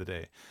about this the other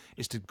day,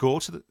 is to go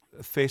to the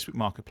Facebook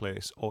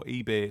Marketplace or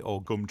eBay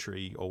or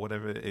Gumtree or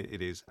whatever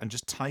it is, and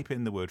just type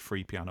in the word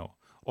free piano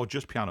or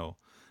just piano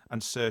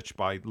and search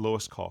by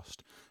lowest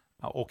cost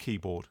or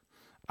keyboard.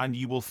 And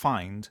you will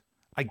find,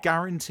 I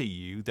guarantee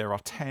you, there are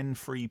 10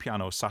 free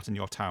pianos sat in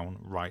your town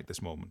right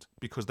this moment,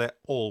 because there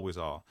always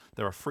are.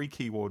 There are free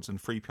keyboards and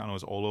free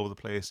pianos all over the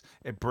place.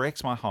 It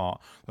breaks my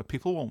heart that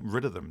people won't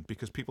rid of them,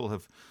 because people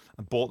have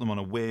bought them on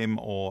a whim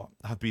or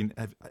have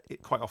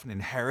quite often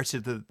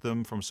inherited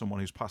them from someone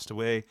who's passed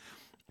away.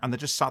 And they're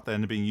just sat there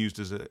and they're being used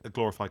as a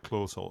glorified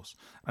clothes horse,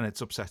 and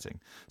it's upsetting.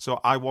 So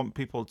I want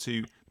people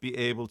to be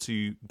able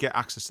to get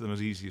access to them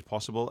as easy as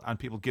possible, and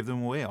people give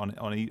them away on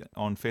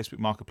Facebook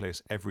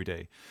Marketplace every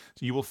day.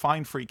 So you will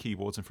find free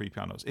keyboards and free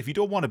pianos. If you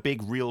don't want a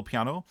big real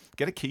piano,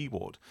 get a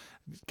keyboard.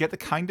 Get the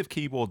kind of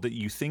keyboard that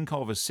you think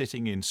of as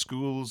sitting in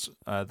schools,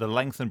 the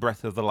length and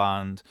breadth of the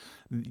land.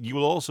 You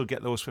will also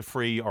get those for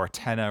free, or a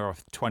tenner or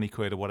 20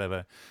 quid or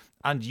whatever.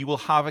 And you will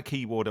have a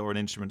keyboard or an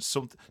instrument,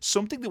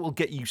 something that will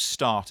get you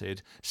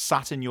started,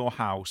 sat in your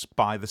house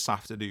by this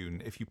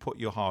afternoon, if you put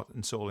your heart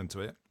and soul into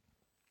it,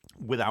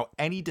 without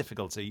any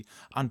difficulty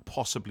and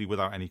possibly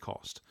without any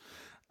cost.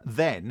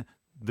 Then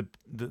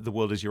the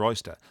world is your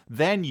oyster.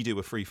 Then you do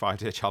a free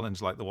 5-day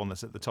challenge like the one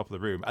that's at the top of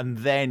the room, and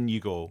then you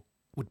go,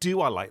 well,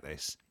 do I like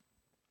this?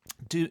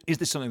 Is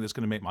this something that's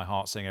going to make my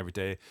heart sing every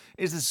day?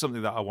 Is this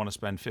something that I want to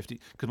spend 50?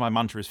 Because my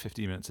mantra is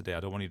 15 minutes a day. I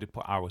don't want you to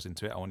put hours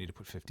into it. I want you to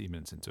put 15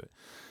 minutes into it.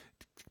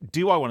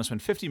 Do I want to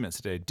spend 15 minutes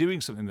a day doing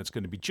something that's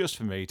going to be just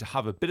for me, to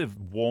have a bit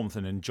of warmth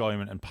and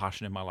enjoyment and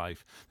passion in my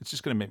life that's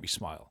just going to make me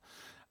smile?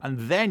 And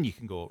then you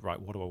can go,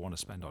 right, what do I want to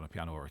spend on a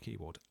piano or a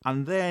keyboard?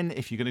 And then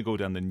if you're going to go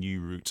down the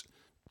new route,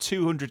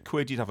 200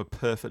 quid, you'd have a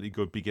perfectly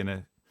good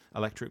beginner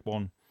electric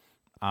one.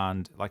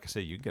 And like I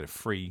say, you can get a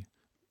free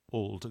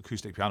old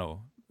acoustic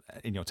piano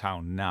in your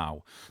town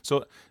now.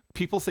 So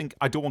people think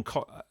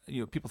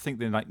people think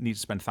they need to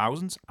spend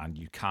thousands, and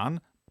you can,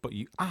 but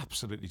you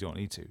absolutely don't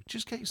need to.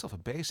 Just get yourself a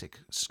basic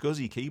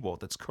SCSI keyboard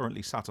that's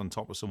currently sat on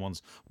top of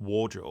someone's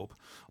wardrobe,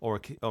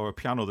 or a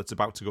piano that's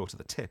about to go to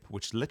the tip,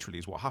 which literally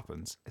is what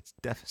happens. It's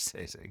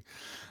devastating.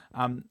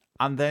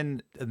 And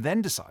then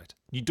decide.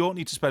 You don't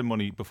need to spend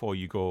money before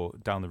you go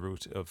down the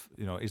route of,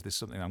 is this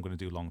something I'm going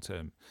to do long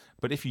term?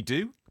 But if you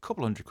do, a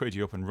couple $100 quid,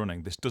 you're up and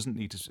running. This doesn't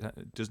need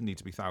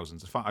to be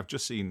thousands. In fact, I've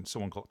just seen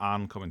someone called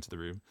Anne come into the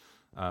room,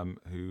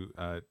 who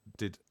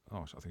did.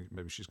 Oh, I think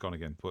maybe she's gone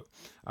again. But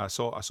I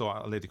saw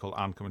a lady called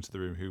Anne come into the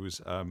room who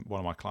was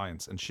one of my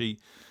clients, and she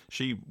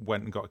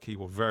went and got a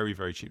keyboard very,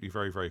 very cheaply,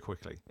 very, very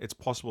quickly. It's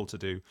possible to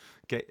do.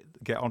 Get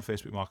on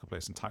Facebook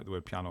Marketplace and type the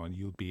word piano, and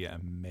you'll be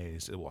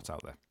amazed at what's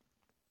out there.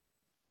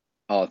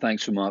 Oh,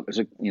 thanks for Mark.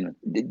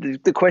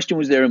 The question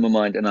was there in my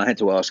mind, and I had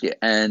to ask it.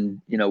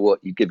 And you know what?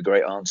 You give a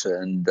great answer,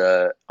 and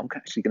I'm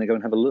actually going to go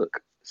and have a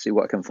look, see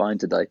what I can find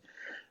today.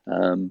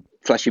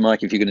 Flash your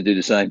mic if you're going to do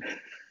the same.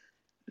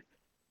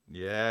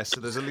 Yeah,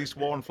 so there's at least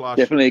one flash.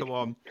 Definitely. Come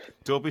on,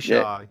 don't be shy.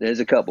 Yeah, there's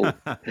a couple.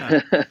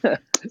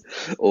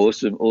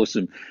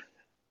 Awesome.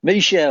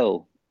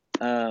 Michelle,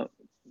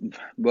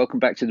 welcome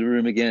back to the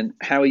room again.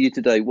 How are you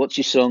today? What's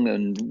your song,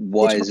 and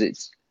why is it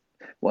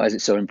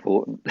so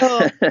important?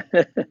 Oh,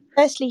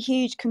 firstly,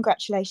 huge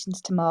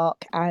congratulations to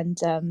Mark, and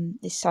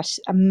it's such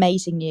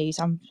amazing news.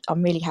 I'm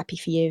really happy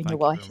for you and your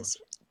wife. It's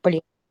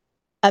brilliant.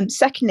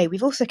 Secondly,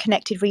 we've also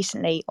connected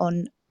recently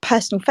on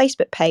personal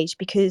Facebook page,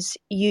 because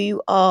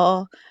you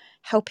are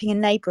helping a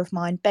neighbour of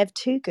mine, Bev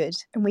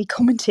Toogood, and we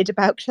commented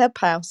about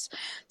Clubhouse.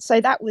 So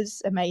that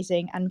was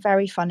amazing and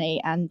very funny,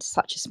 and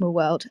such a small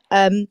world.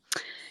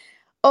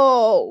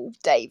 Oh,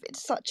 David,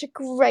 such a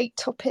great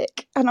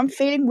topic. And I'm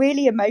feeling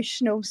really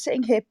emotional,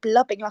 sitting here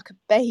blubbing like a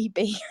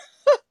baby.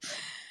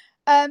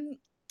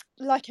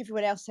 Like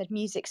everyone else said,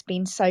 music's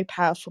been so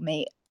powerful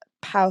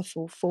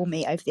for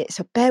me over the years.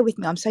 So bear with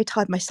me, I'm so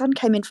tired. My son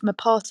came in from a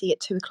party at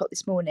 2:00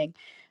 this morning,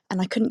 and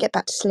I couldn't get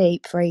back to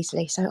sleep very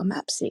easily. So I'm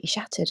absolutely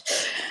shattered.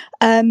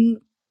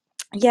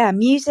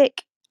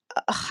 Music,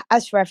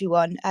 as for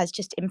everyone, has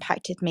just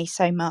impacted me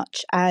so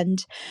much.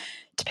 And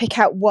to pick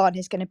out one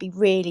is going to be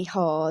really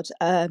hard.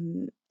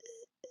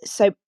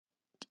 So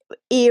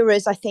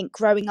eras, I think,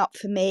 growing up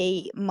for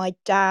me, my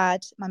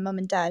mum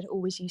and dad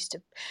always used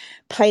to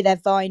play their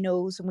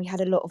vinyls, and we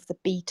had a lot of the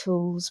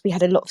Beatles, we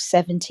had a lot of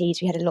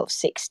 70s, we had a lot of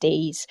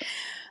 60s.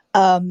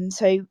 I've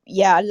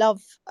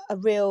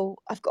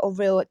got a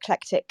real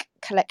eclectic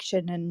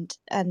collection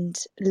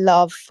and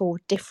love for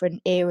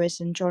different eras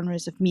and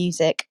genres of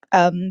music.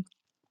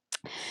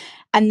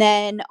 And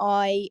then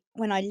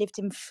when I lived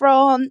in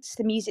France,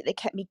 the music that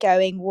kept me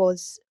going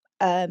was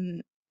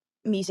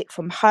music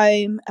from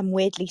home, and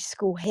weirdly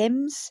school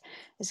hymns,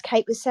 as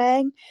Kate was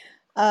saying.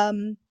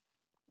 I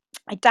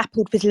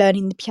dappled with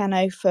learning the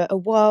piano for a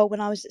while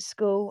when I was at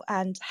school,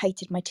 and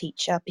hated my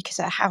teacher because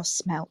her house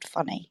smelled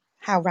funny.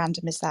 How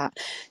random is that?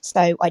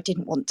 So I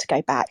didn't want to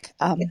go back.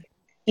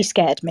 She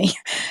scared me,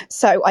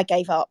 so I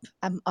gave up.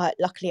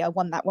 Luckily, I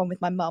won that one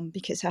with my mum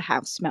because her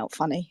house smelt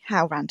funny.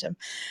 How random.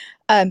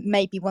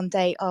 Maybe one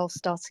day I'll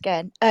start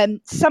again.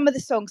 Some of the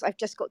songs I've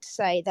just got to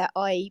say that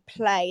I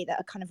play that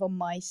are kind of on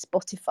my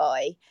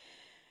Spotify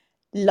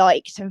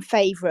liked and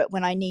favourite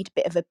when I need a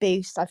bit of a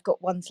boost. I've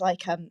got ones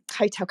like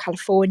Hotel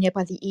California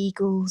by the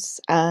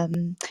Eagles,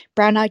 Brown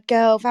Eyed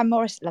Girl, Van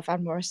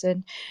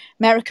Morrison,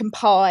 American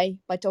Pie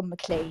by Don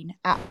McLean.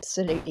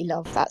 Absolutely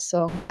love that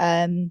song.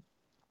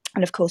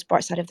 And of course,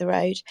 Bright Side of the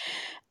Road.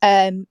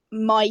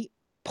 My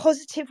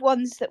positive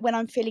ones that when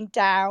I'm feeling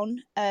down,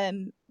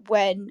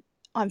 when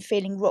I'm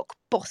feeling rock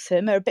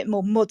bottom, are a bit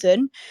more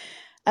modern.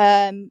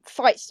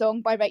 Fight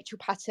Song by Rachel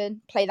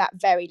Patton, play that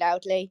very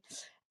loudly,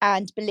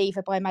 and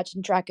Believer by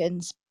Imagine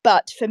Dragons.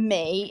 But for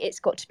me, it's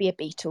got to be a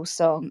Beatles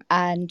song,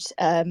 and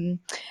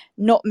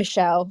not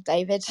Michelle,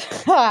 David,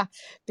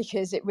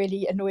 because it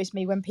really annoys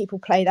me when people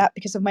play that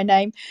because of my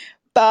name.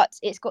 But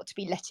it's got to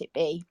be Let It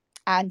Be.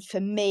 And for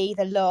me,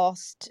 the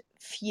last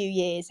few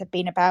years have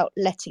been about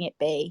letting it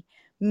be,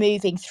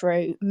 moving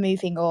through,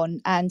 moving on.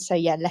 And so,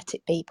 yeah, Let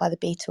It Be by the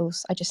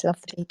Beatles. I just love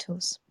the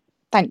Beatles.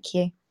 Thank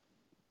you.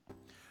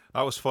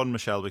 That was fun,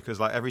 Michelle, because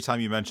like every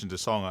time you mentioned a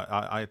song,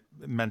 I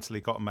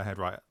mentally got in my head,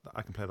 right,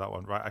 I can play that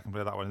one, right, I can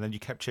play that one, and then you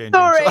kept changing.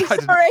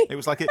 Sorry. It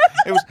was like it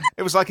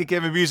was like a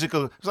game of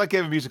musical. It was like a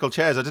game of musical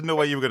chairs. I didn't know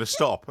where you were going to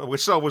stop.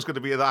 Which song was going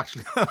to be that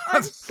actually?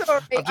 I'm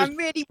sorry. I'm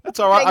really it's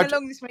all right. playing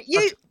along this minute.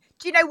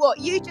 Do you know what?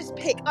 You just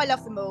pick. I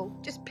love them all.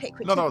 Just pick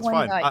whichever it's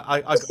one fine. you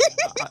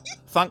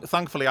like.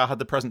 Thankfully, I had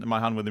the present in my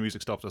hand when the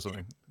music stopped or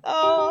something.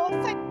 Oh,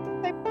 thank you.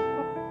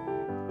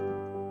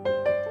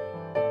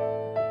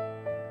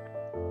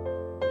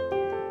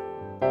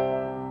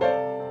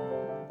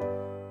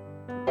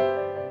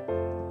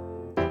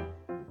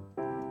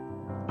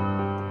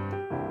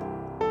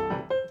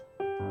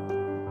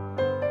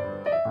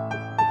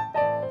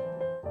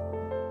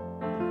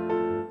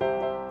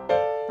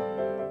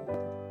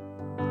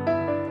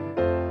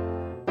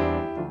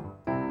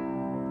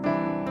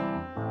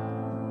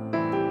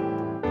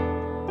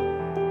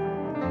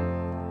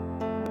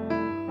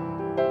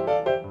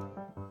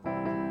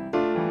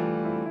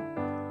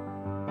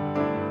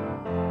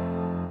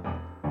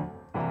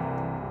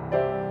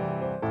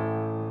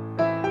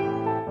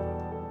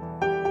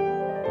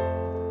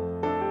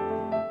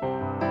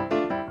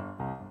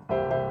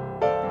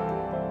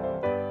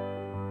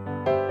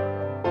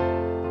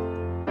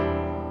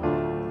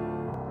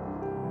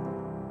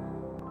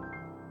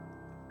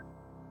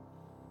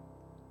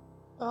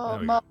 Oh,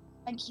 Mark,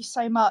 thank you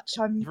so much.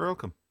 You're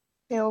welcome.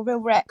 I feel a real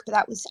wreck, but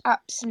that was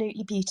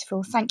absolutely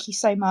beautiful. Thank you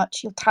so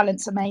much. Your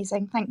talent's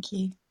amazing. Thank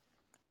you.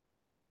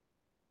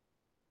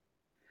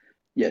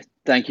 Yeah,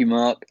 thank you,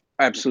 Mark.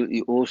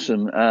 Absolutely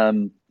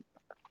awesome.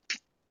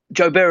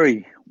 Joe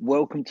Berry,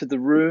 welcome to the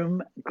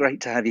room.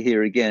 Great to have you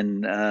here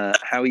again.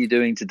 How are you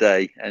doing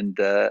today? And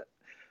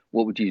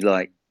what would you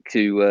like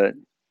to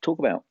talk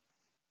about?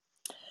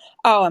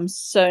 Oh, I'm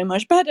so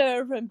much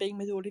better from being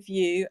with all of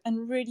you,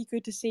 and really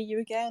good to see you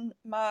again,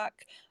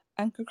 Mark.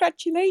 And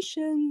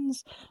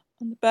congratulations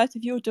on the birth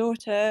of your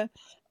daughter.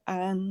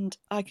 And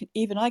I can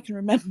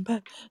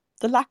remember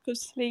the lack of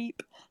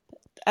sleep.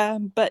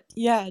 But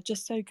yeah,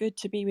 just so good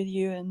to be with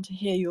you and to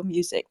hear your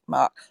music,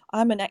 Mark.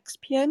 I'm an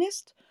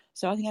ex-pianist,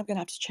 so I think I'm going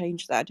to have to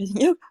change that.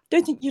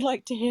 Don't think you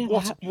like to hear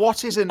that?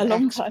 What is an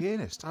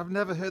ex-pianist? I've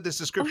never heard this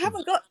description. I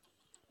haven't got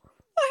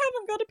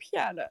a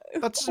piano.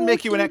 That doesn't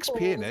make you an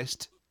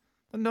ex-pianist.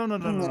 No. We're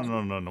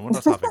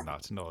not having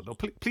that. No.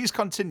 Please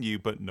continue,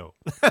 but no.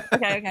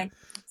 Okay.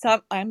 So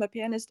I'm a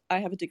pianist. I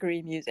have a degree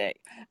in music,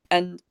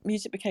 and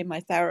music became my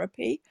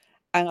therapy.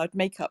 And I'd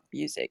make up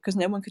music because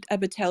no one could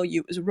ever tell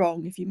you it was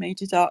wrong if you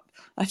made it up.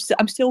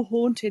 I'm still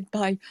haunted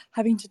by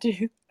having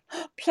to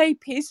play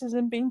pieces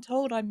and being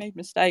told I made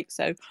mistakes.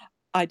 So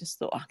I just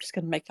thought I'm just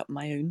going to make up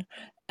my own,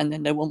 and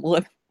then no one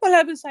will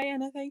ever say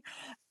anything.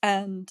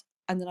 And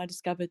then I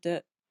discovered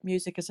that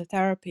music as a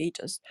therapy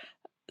just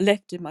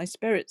lifted my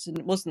spirits, and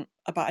it wasn't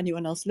about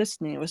anyone else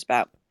listening. It was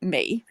about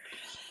me.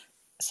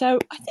 So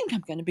I think I'm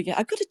going to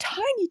I've got a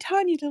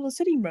tiny little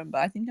sitting room,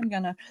 but I think I'm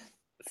going to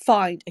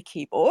find a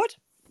keyboard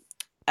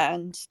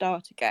and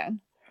start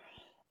again.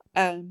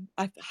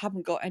 I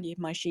haven't got any of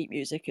my sheet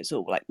music. It's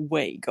all like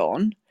way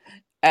gone.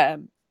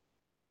 But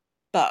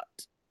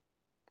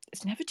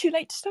it's never too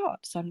late to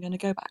start, so I'm going to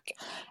go back.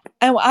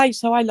 And I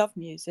love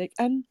music.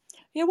 And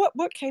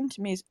what came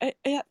to me is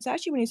it's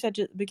actually when you said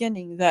at the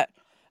beginning that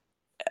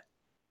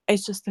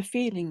it's just the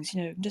feelings,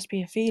 just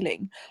be a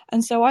feeling.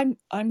 And so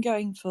I'm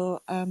going for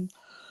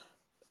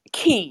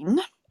Keane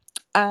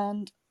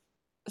and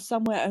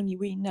Somewhere Only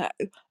We Know.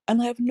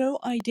 And I have no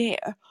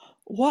idea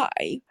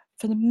why,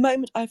 from the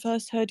moment I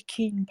first heard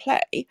Keane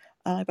play,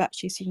 and I've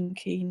actually seen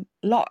Keane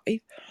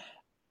live,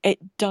 it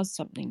does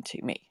something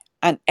to me.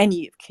 And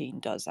any of Keane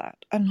does that.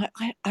 And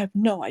I have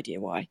no idea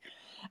why.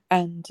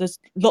 And there's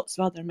lots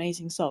of other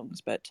amazing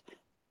songs, but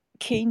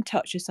Keane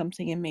touches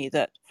something in me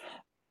that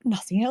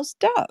nothing else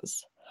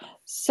does.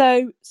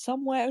 So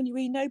Somewhere Only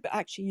We Know, but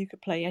actually you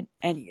could play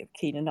any of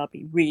Keane and I'll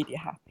be really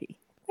happy.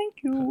 Thank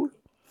you.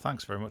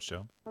 Thanks very much,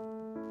 Joe.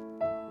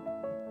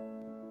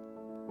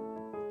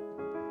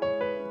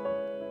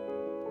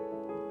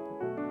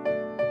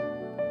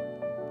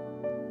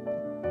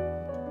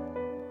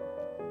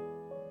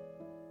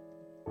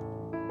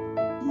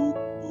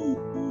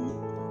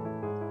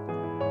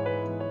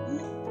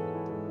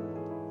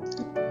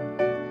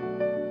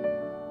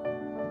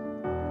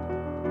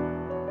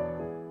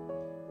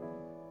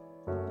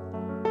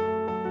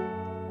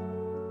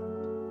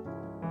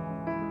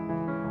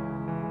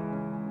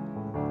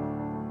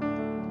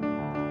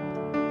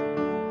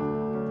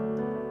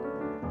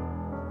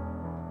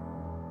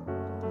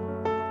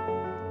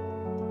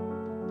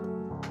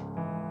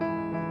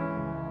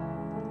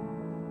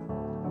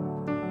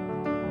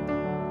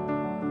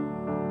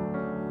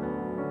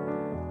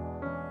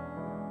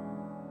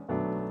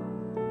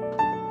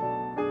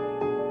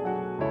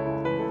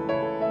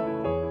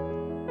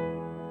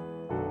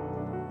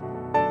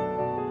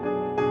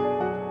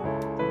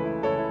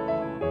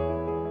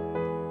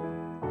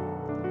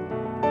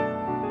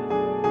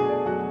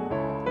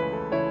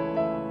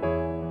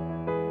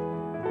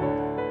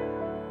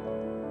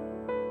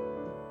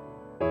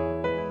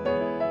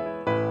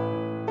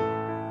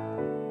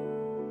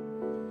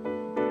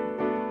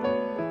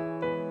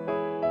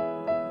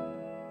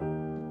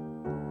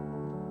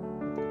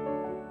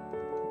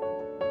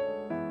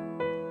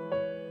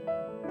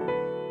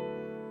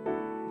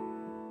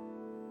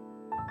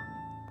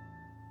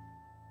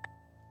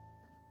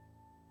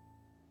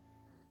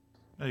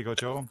 you go,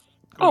 Joe.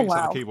 Go Oh, get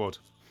yourself a wow. keyboard.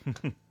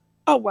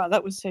 Oh, wow,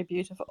 that was so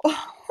beautiful.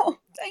 Oh,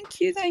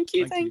 thank you, thank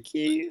you, thank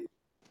you.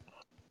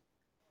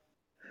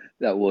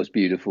 That was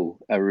beautiful.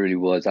 It really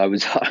was. I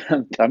was.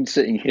 I'm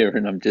sitting here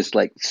and I'm just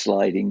like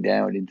sliding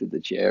down into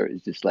the chair.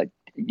 It's just like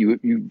you're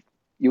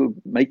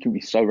making me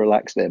so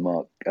relaxed there,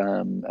 Mark.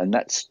 And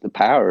that's the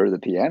power of the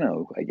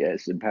piano, I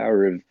guess, the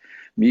power of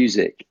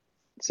music.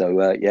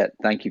 So yeah,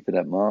 thank you for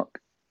that, Mark.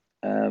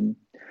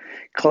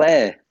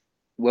 Claire,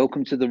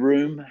 welcome to the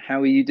room. How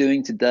are you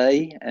doing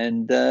today?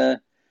 And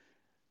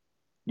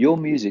your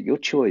music, your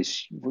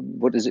choice.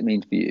 What does it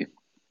mean for you?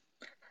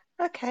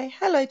 Okay.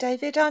 Hello,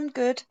 David. I'm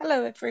good.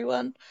 Hello,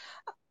 everyone.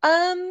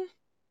 My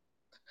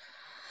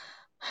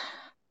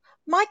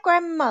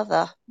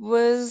grandmother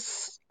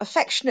was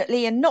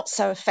affectionately and not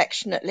so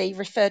affectionately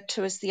referred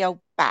to as the old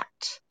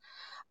bat.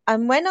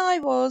 And when I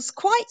was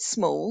quite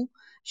small,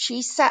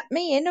 she sat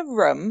me in a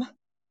room,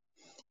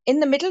 in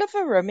the middle of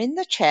a room in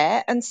the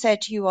chair, and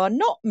said, "You are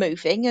not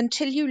moving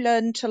until you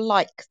learn to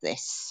like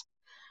this."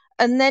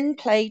 And then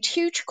played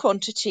huge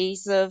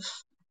quantities of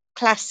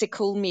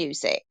classical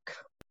music.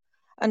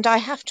 And I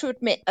have to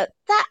admit, at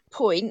that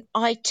point,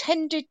 I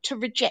tended to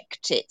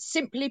reject it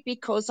simply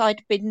because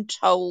I'd been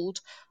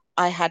told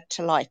I had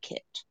to like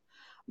it.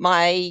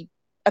 My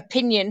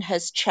opinion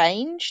has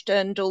changed,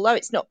 and although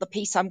it's not the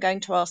piece I'm going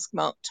to ask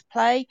Mark to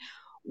play,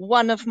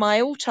 one of my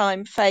all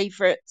time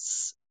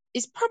favourites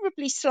is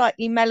probably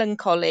slightly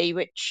melancholy,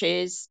 which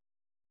is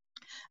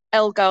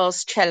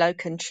Elgar's Cello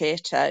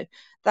Concerto.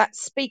 That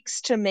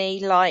speaks to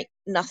me like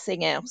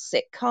nothing else.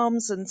 It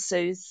calms and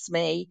soothes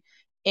me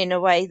in a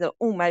way that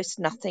almost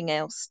nothing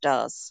else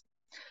does.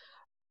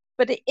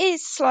 But it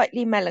is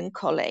slightly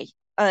melancholy,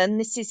 and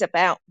this is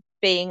about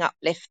being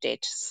uplifted.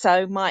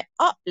 So, my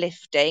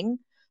uplifting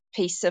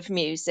piece of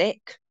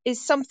music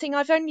is something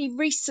I've only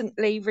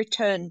recently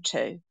returned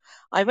to.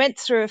 I went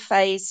through a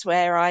phase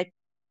where I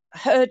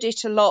heard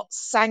it a lot,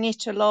 sang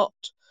it a lot,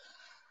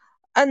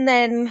 and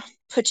then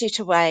put it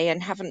away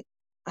and haven't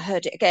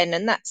heard it again.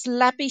 And that's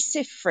Labi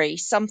Siffre,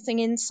 Something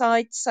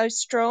Inside So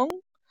Strong.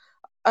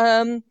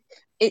 Um,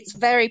 it's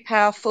very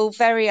powerful,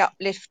 very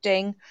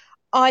uplifting.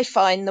 I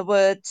find the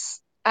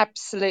words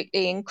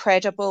absolutely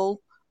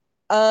incredible.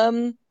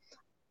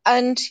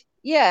 And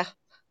yeah,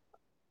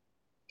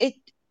 it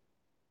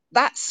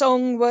that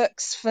song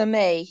works for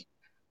me.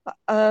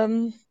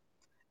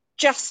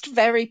 Just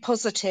very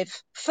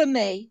positive for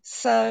me.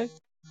 So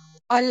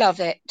I love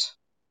it.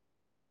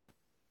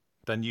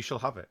 Then you shall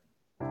have it.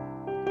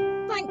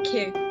 Thank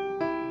you.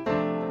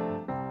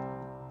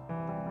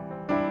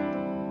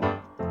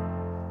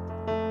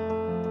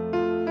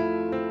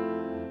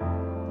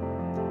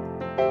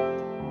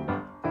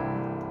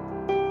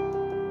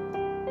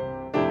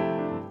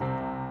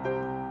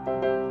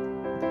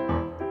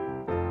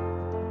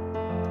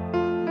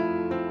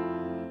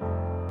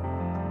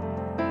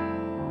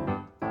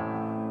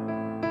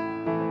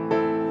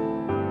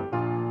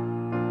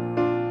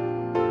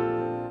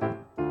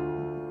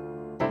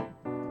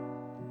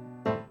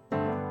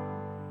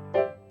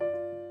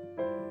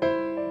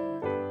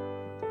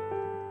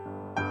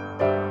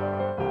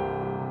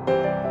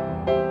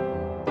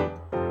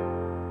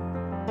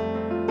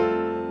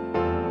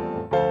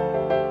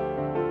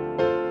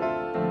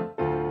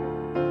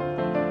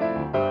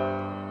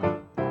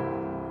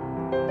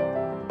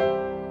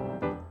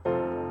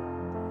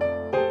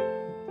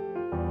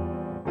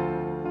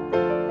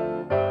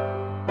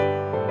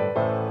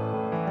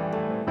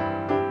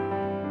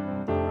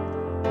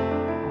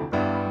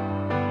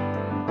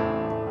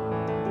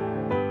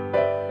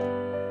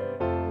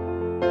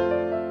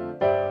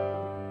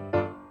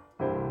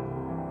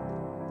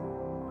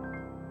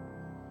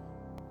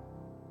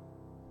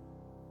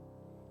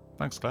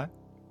 Thanks, Claire.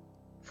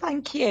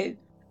 Thank you.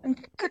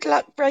 And good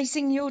luck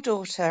raising your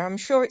daughter. I'm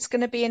sure it's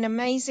going to be an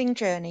amazing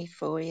journey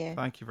for you.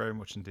 Thank you very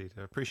much indeed.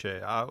 I appreciate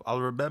it. I'll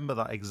remember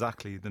that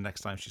exactly the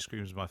next time she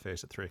screams in my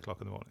face at 3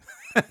 o'clock in the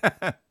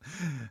morning.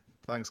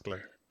 Thanks,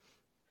 Claire.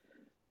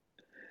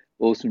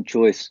 Awesome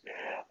choice.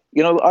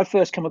 You know, I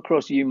first come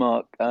across you,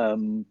 Mark,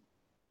 in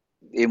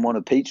one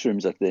of Pete's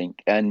rooms, I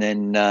think, and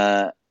then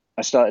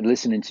I started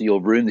listening to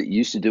your room that you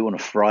used to do on a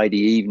Friday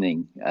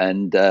evening,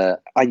 and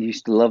I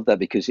used to love that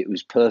because it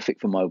was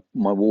perfect for my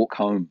walk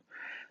home,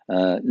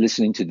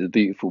 listening to the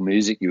beautiful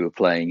music you were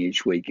playing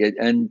each week.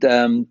 And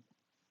are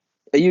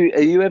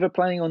you ever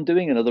planning on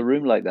doing another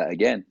room like that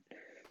again?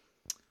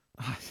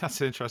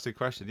 That's an interesting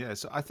question. Yeah,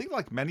 so I think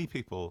like many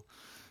people,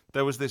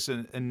 there was this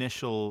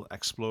initial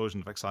explosion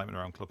of excitement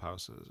around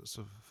Clubhouse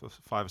for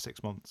 5 or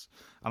 6 months,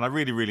 and I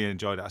really, really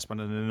enjoyed it. I spent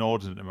an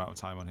inordinate amount of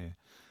time on here,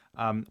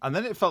 and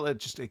then it felt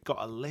like it got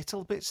a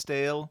little bit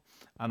stale,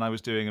 and I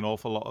was doing an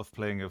awful lot of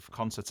playing of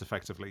concerts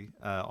effectively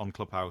on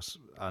Clubhouse,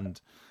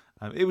 and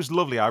it was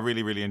lovely. I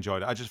really, really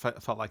enjoyed it. I just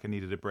felt like I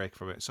needed a break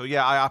from it. So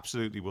yeah, I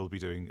absolutely will be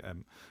doing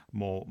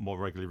more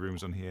regular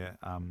rooms on here.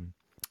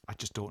 I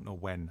just don't know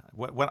when.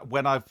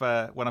 When I've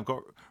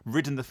got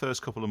ridden the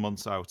first couple of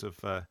months out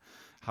of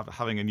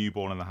having a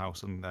newborn in the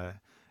house and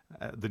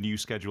the new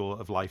schedule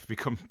of life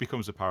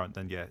becomes apparent,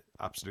 then yeah,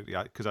 absolutely.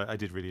 Because I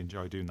did really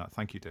enjoy doing that.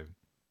 Thank you, David.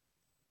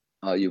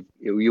 Oh,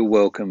 you're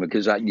welcome,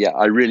 because I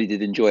really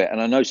did enjoy it, and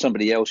I know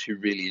somebody else who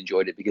really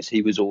enjoyed it because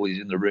he was always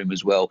in the room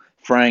as well.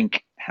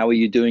 Frank, how are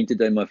you doing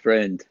today, my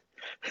friend?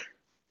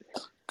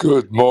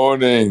 Good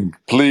morning.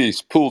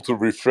 Please pull to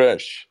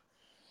refresh.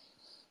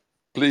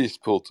 Please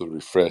pull to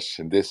refresh.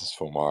 And this is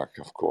for Mark,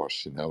 of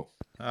course, you know.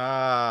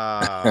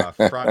 Ah,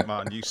 Frank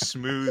Martin, you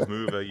smooth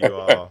mover, you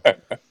are.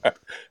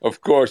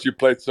 Of course, you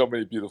played so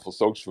many beautiful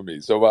songs for me.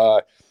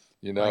 So,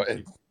 you know, Thank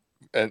you.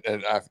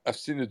 and I've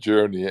seen the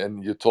journey,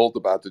 and you told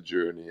about the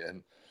journey,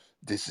 and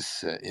this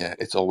is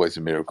it's always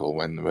a miracle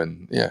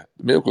when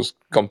miracles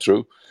come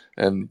true,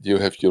 and you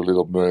have your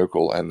little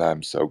miracle, and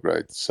I'm so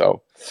great.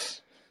 So,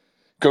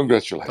 Thank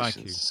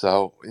congratulations. you.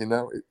 So, you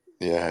know,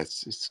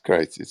 it's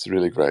great. It's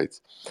really great.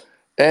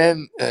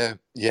 And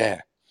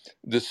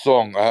the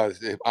song,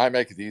 I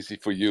make it easy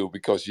for you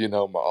because you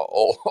know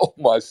all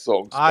my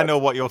songs, I but know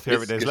what your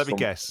favorite is. it's Let me from,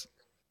 guess.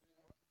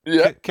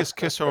 yeah,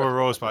 Kiss from a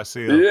Rose by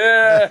Seal.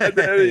 yeah,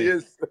 there he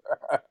is.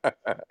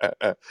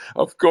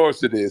 Of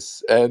course it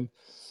is. And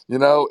you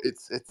know,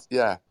 it's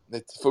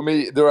for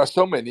me, there are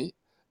so many,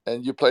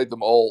 and you played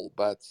them all,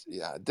 but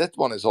yeah, that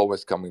one is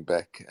always coming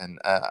back, and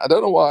I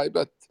don't know why,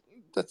 but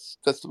that's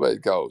the way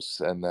it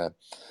goes.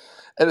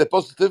 And the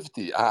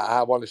positivity,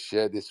 I want to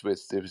share this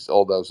with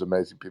all those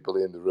amazing people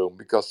in the room,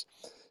 because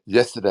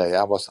yesterday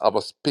I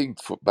was pinged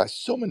by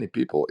so many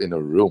people in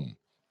a room,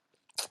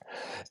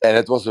 and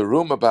it was a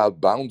room about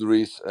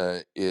boundaries,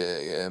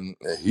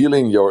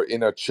 healing your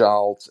inner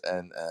child,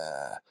 and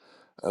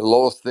a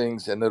lot of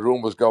things. And the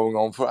room was going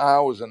on for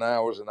hours and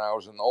hours and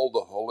hours, and all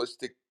the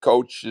holistic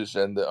coaches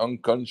and the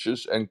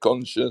unconscious and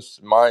conscious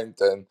mind,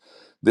 and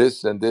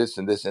this and this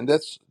and this, and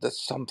that's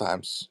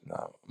sometimes,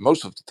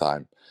 most of the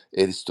time,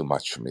 it is too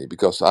much for me,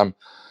 because I'm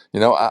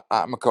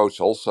a coach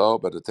also,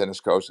 but a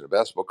tennis coach and a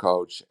basketball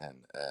coach,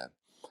 and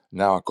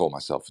now I call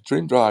myself a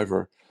dream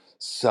driver.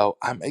 So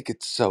I make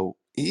it so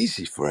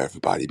easy for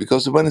everybody,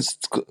 because when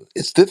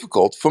it's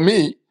difficult for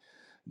me,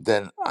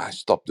 then I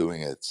stopped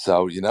doing it.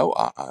 So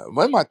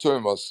when my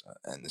turn was,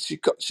 and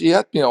she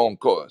had me on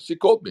call, she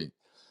called me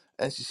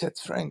and she said,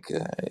 "Frank,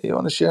 you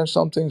want to share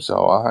something?"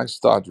 So I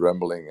start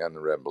rambling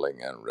and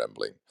rambling and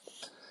rambling,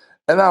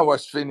 and I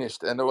was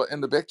finished. And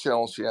in the back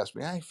channel, she asked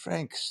me, "Hey,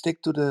 Frank,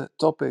 stick to the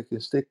topic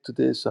and stick to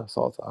this." I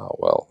thought, "Oh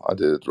well, I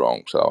did it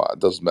wrong, so it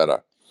doesn't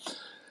matter."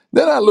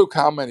 Then I look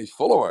how many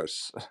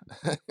followers.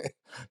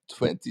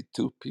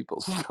 22 people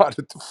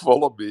started to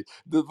follow me.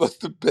 That was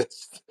the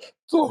best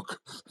talk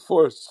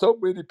for so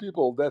many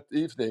people that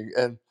evening.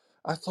 And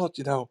I thought,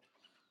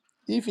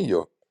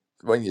 even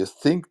when you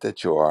think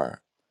that you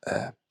are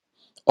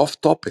off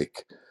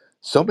topic,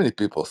 so many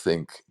people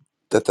think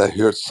that I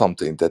heard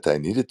something that I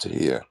needed to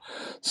hear.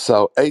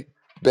 So 8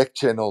 back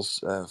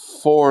channels,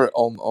 4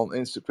 on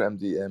Instagram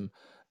DM.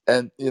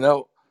 And,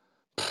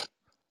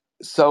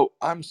 so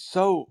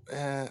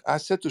I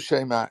said to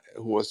Shema,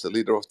 who was the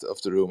leader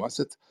of the room, I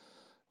said,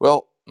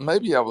 well,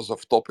 maybe I was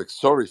off topic.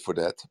 Sorry for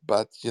that.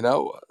 But,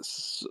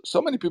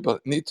 so many people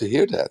need to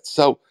hear that.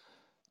 So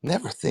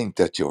never think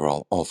that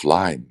you're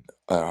offline,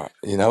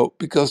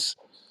 because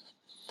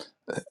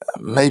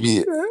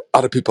maybe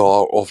other people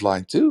are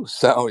offline too.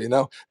 So,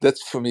 that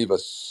for me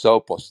was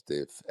so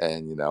positive.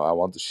 And, I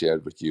want to share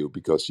it with you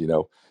because,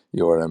 you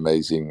are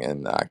amazing,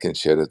 and I can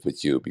share it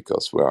with you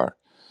because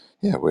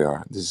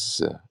this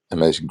is an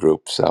amazing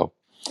group. So,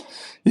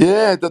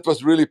 yeah, that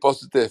was really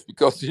positive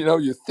because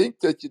you think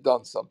that you've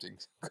done something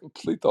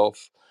complete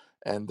off,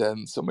 and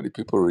then so many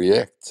people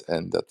react,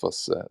 and that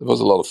was it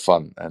was a lot of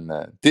fun. And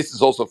this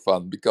is also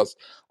fun because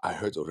I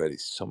heard already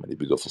so many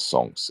beautiful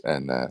songs,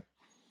 and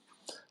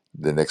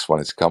the next one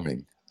is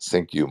coming.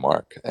 Thank you,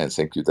 Mark, and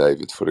thank you,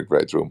 David, for the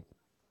great room.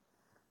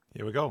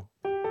 Here we go.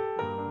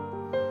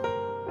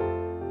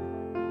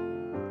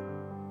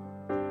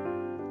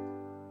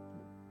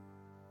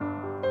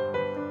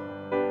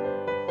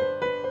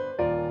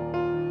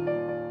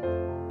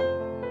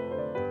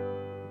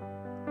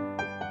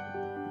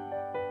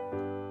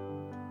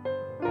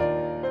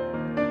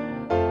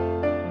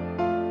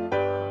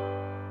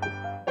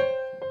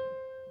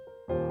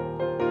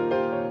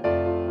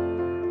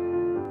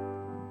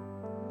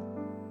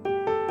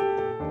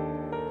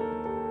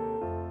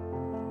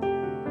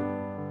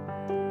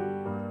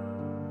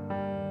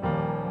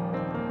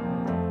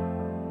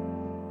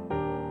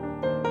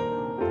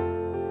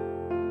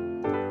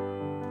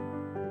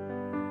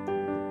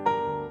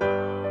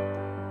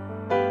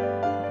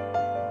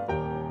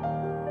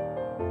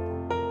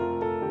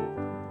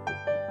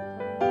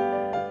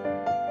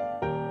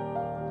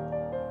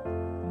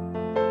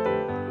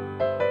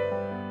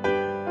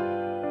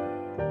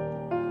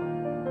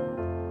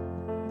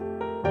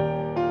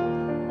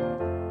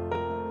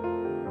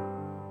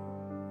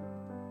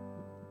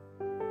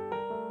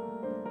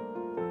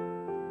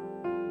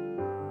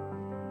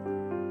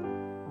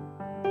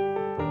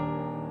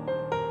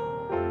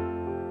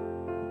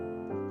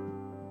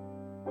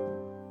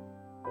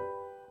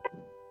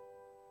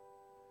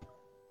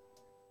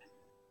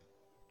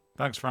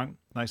 Thanks, Frank.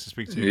 Nice to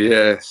speak to you.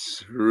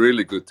 Yes,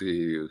 really good to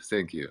hear you.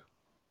 Thank you.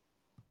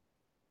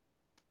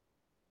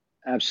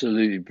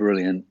 Absolutely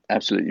brilliant.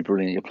 Absolutely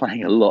brilliant. You're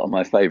playing a lot of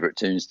my favorite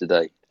tunes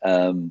today,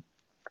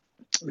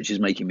 which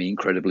is making me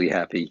incredibly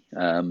happy.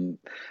 And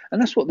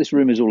that's what this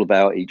room is all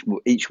about.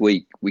 Each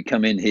week we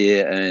come in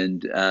here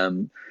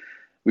and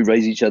we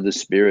raise each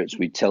other's spirits.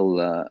 We tell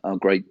our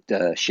great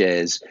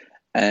shares,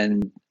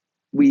 and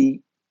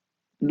we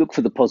look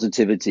for the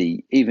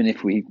positivity, even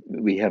if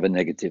we have a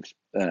negative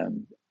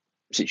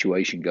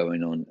situation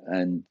going on.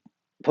 And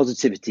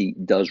positivity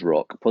does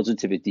rock.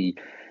 Positivity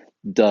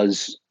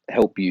does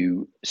help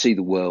you see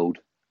the world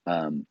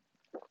um,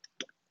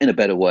 in a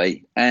better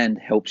way, and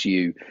helps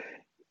you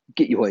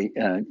get your way,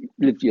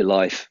 live your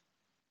life.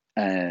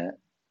 Uh,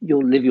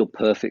 you'll live your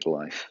perfect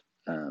life.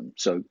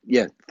 So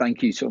yeah,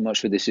 thank you so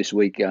much for this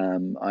week.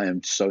 I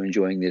am so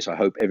enjoying this. I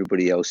hope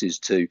everybody else is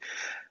too.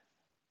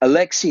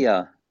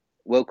 Alexia,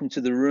 welcome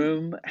to the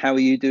room. How are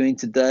you doing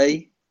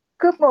today?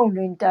 Good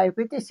morning,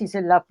 David. This is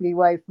a lovely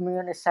way for me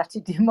on a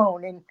Saturday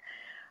morning.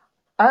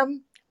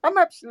 I'm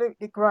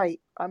absolutely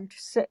great. I'm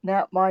just setting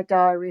out my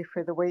diary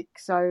for the week,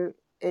 so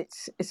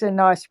it's a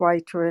nice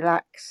way to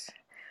relax.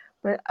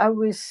 But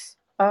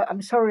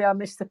I'm sorry I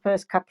missed the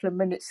first couple of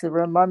minutes of the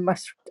room. I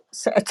must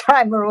set a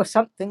timer or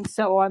something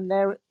so I'm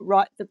there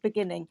right at the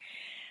beginning.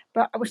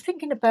 But I was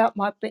thinking about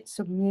my bits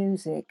of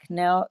music.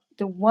 Now,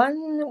 the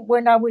one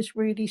when I was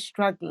really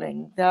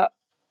struggling that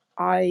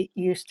I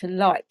used to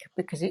like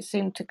because it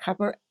seemed to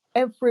cover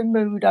every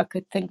mood I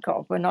could think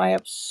of. And I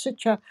have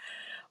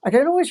I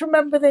don't always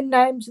remember the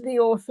names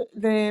of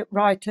the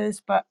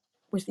writers, but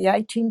it was the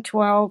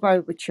 1812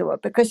 Overture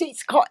because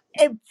it's got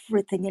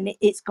everything in it.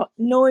 It's got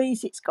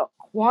noise, it's got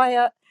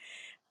quiet,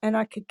 and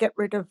I could get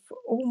rid of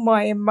all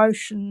my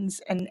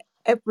emotions and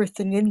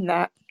everything in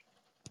that.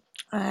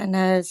 And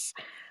as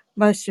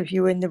most of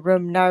you in the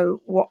room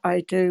know what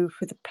I do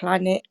for the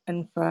planet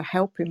and for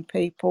helping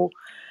people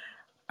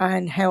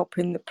and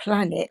helping the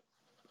planet.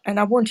 And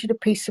I wanted a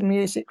piece of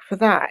music for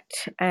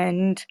that.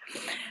 And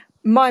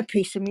my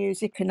piece of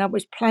music, and I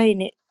was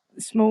playing it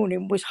this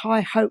morning, was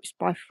High Hopes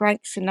by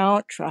Frank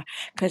Sinatra,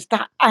 because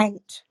that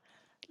ant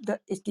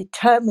that is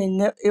determined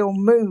that he'll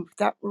move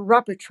that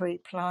rubber tree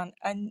plant.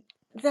 And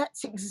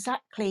that's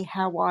exactly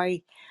how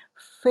I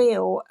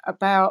feel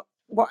about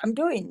what I'm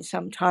doing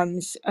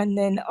sometimes. And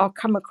then I'll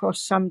come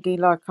across somebody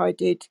like I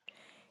did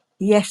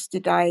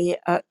yesterday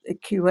at the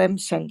QM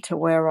Centre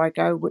where I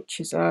go, which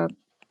is one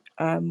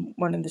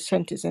of the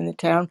centres in the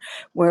town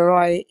where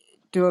I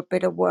do a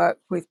bit of work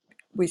with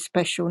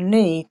special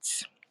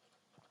needs.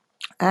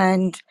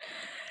 And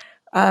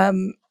I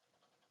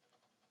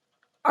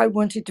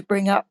wanted to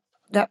bring up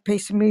that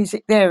piece of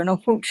music there, and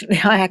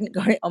unfortunately I hadn't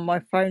got it on my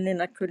phone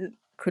and I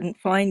couldn't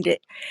find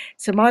it.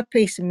 So my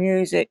piece of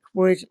music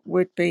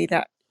would be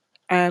that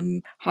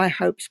High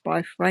Hopes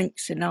by Frank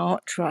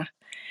Sinatra,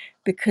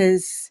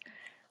 because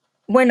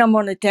when I'm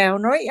on a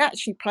downer, I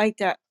actually played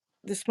that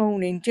this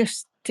morning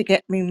just to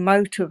get me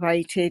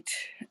motivated,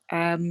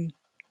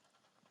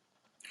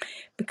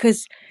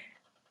 because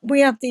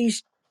we have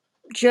these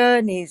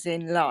journeys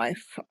in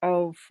life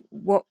of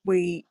what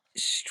we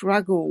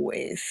struggle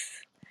with,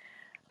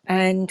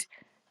 and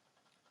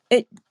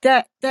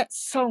that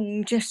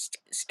song just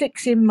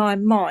sticks in my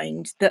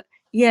mind that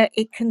yeah,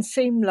 it can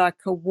seem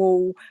like a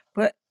wall,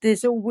 but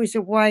there's always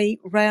a way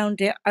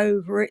round it,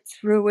 over it,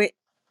 through it.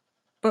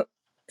 But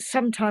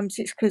sometimes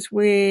it's because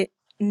we're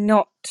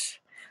not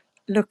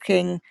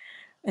looking.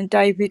 And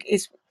David,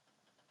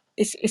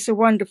 it's a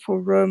wonderful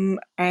room.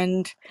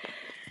 And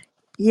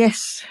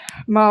yes,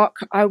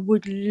 Mark, I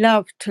would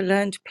love to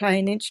learn to play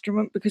an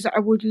instrument, because I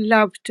would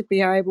love to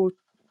be able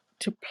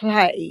to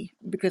play,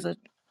 because I'd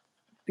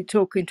be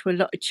talking to a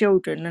lot of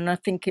children and I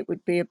think it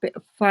would be a bit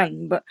of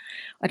fun. But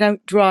I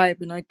don't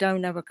drive and I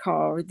don't have a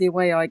car. The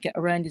way I get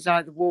around is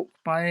either walk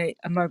by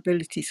a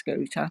mobility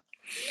scooter.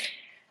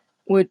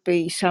 Would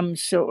be some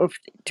sort of,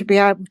 to be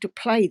able to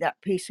play that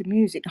piece of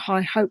music,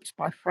 High Hopes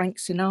by Frank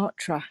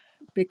Sinatra,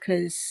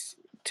 because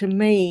to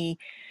me,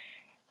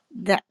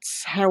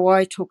 that's how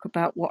I talk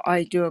about what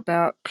I do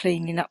about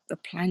cleaning up the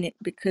planet,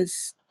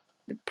 because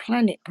the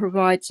planet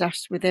provides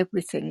us with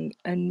everything,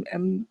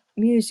 and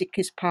music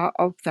is part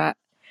of that.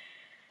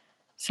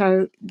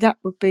 So that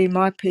would be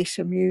my piece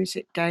of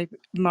music, David,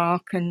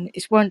 Mark, and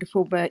it's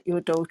wonderful about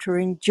your daughter.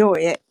 Enjoy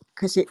it,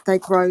 because they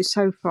grow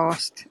so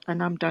fast.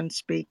 And I'm done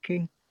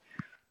speaking.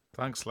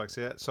 Thanks,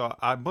 Lexia. So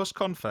I must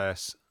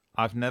confess,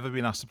 I've never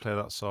been asked to play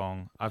that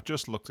song. I've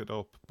just looked it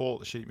up, bought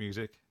the sheet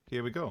music.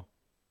 Here we go.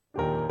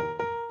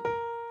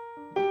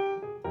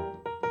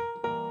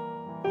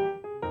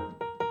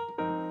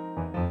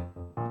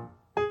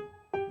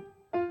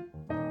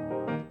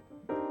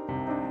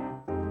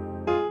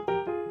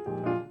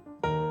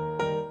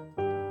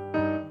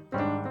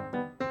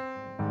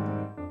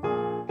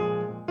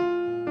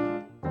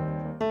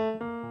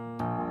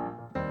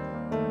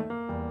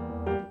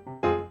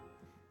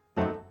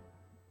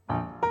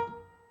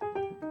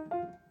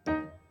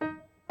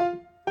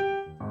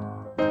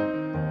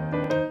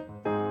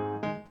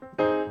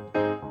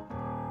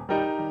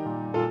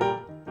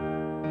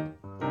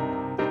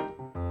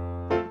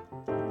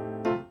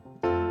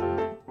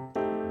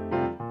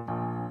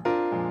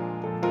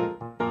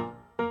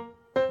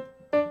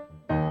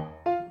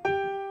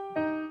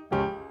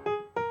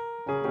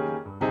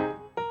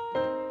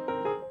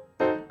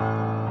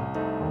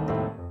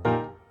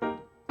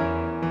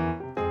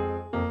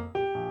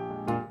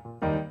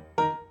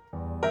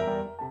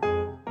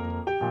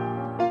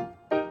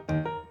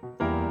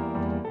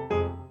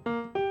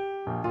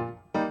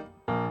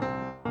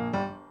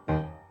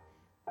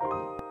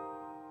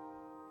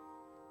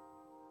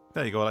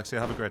 There you go, Alexia.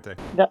 Have a great day.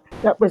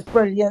 That was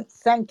brilliant.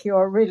 Thank you.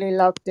 I really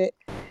loved it.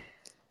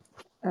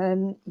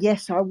 And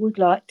yes, I would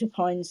like to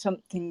find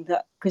something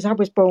that, because I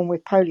was born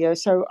with polio,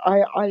 so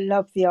I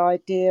love the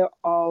idea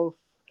of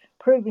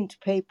proving to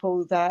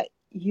people that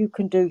you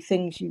can do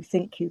things you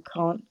think you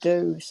can't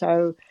do.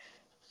 So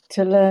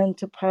to learn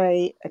to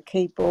play a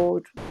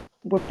keyboard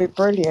would be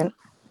brilliant.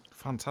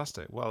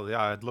 Fantastic. Well,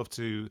 yeah, I'd love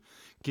to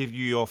give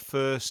you your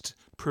first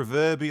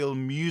proverbial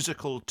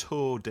musical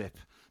toe dip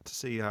to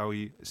see how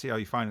you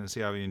find it and see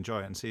how you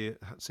enjoy it and see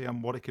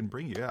what it can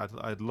bring you. Yeah,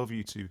 I'd love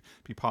you to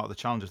be part of the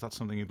challenge if that's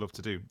something you'd love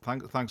to do.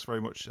 Thanks very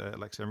much,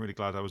 Alexia. I'm really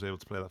glad I was able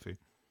to play that for you.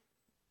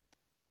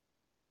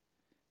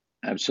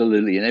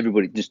 Absolutely, and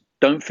everybody, just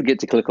don't forget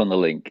to click on the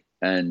link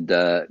and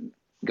go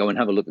and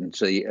have a look and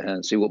see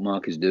what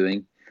Mark is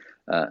doing.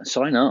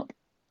 Sign up,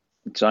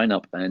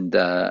 and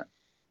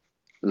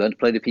learn to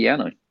play the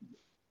piano.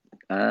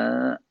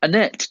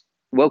 Annette,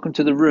 welcome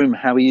to the room.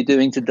 How are you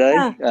doing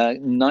today?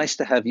 Nice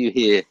to have you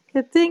here.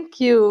 Yeah, thank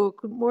you.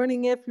 Good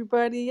morning,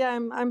 everybody. Yeah,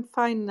 I'm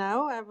fine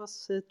now. I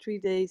was 3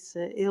 days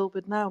ill,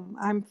 but now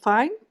I'm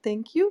fine.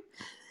 Thank you.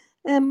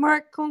 And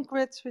Mark,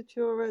 congrats with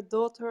your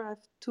daughter. I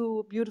have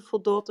two beautiful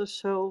daughters,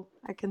 so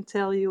I can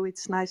tell you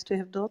it's nice to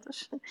have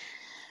daughters.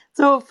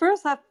 So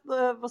first, I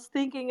was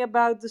thinking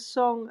about the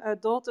song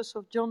 "Daughters"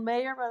 of John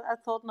Mayer, but I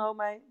thought, no,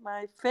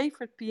 my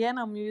favorite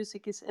piano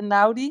music is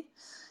Einaudi,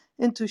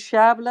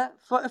 Intouchable,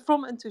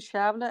 from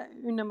Intouchable,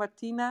 Una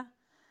Martina.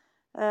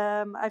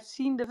 I've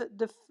seen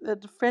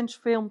the French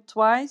film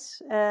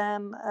twice,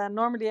 and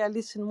normally I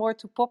listen more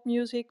to pop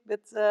music,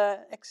 but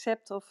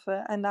except of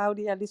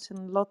Einaudi, I listen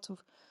a lot to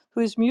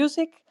his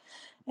music.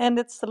 And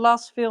it's the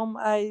last film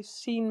I've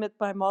seen with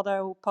my mother,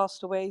 who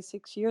passed away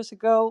 6 years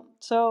ago.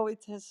 So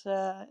it has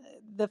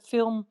the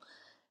film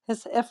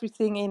has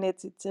everything in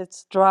it.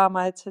 It's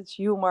drama, it's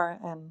humor,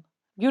 and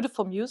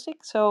beautiful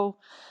music. So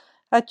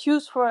I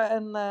choose for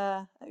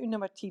Una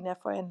Martina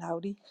for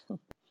Einaudi.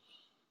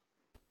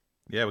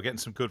 Yeah, we're getting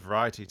some good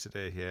variety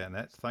today here,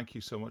 Annette. Thank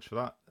you so much for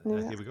that.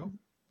 Yeah. Here we go.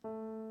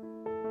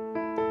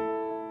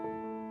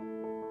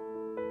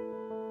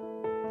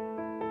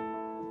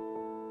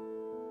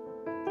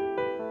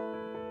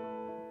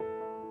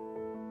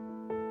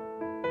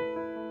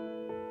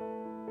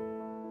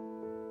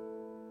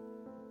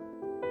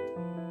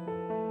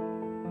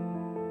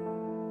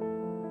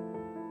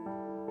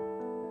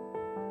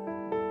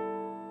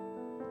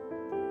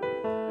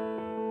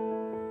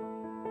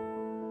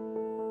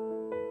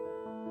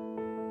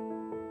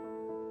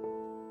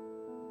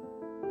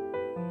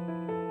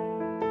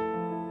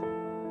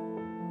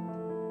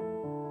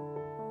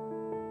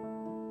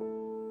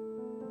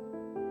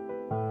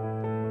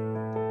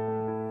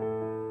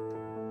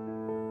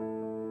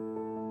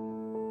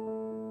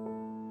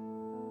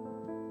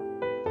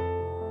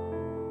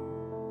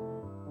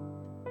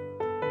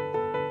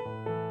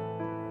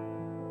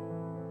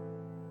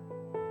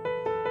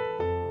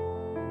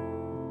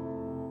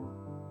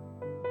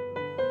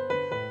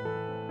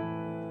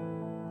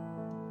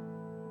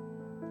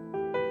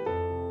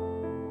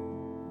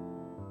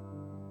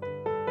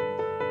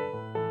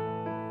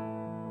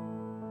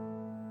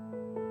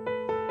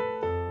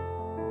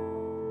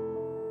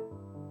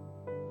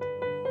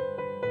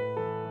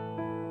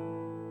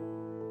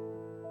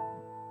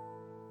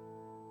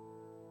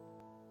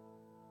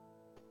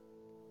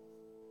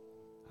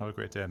 Have a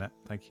great day, Annette.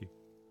 Thank you.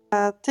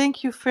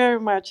 Thank you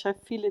very much. I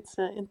feel it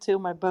until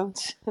my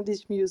bones,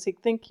 this music.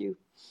 Thank you.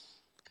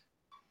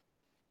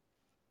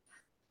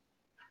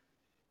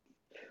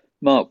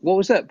 Mark, what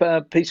was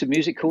that piece of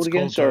music called It's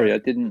again? called Sorry, I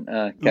didn't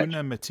catch.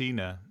 Una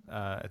Mattina.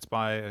 It's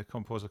by a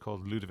composer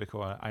called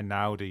Ludovico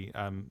Einaudi.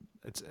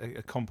 It's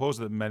a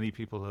composer that many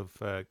people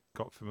have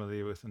got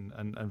familiar with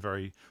and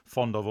very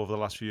fond of over the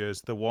last few years.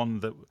 The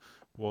one that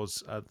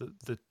was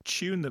the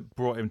tune that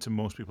brought him to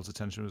most people's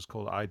attention was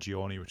called I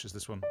Giorni, which is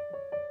this one.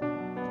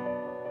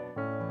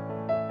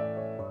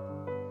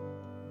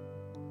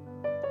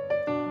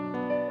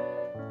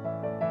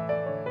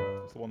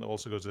 It's the one that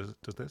also does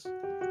this.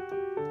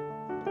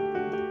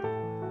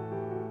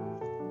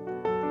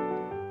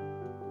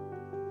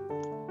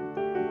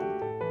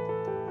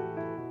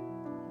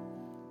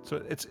 So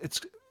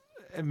it's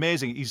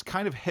amazing. He's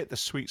kind of hit the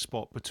sweet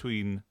spot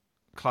between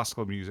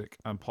classical music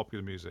and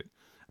popular music.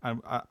 And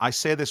I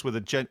say this with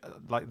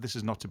this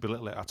is not to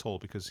belittle it at all,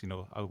 because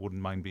I wouldn't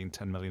mind being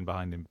 10 million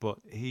behind him. But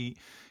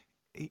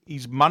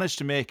he's managed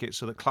to make it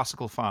so that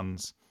classical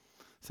fans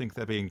think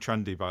they're being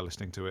trendy by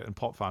listening to it, and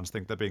pop fans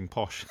think they're being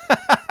posh.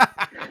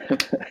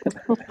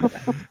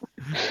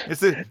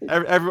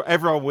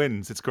 Everyone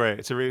wins. It's great.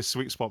 It's a really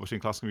sweet spot between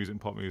classical music and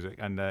pop music,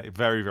 and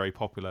very, very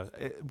popular.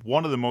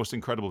 One of the most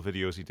incredible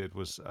videos he did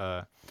was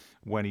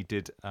when he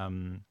did.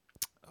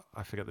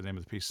 I forget the name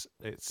of the piece.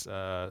 It's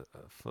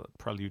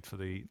prelude for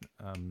the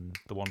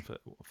one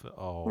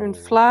for In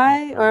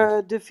Fly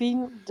or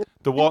Divine.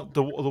 The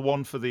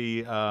one for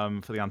the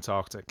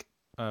Antarctic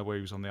where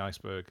he was on the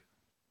iceberg.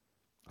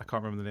 I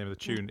can't remember the name of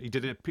the tune. He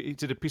did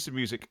a piece of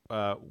music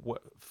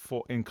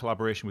in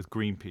collaboration with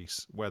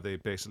Greenpeace, where they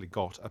basically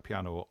got a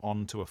piano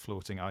onto a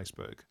floating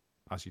iceberg,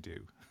 as you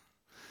do.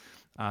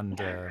 and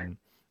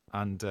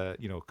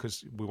you know,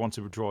 because we want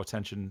to draw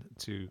attention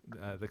to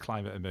the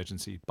climate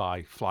emergency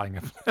by flying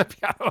a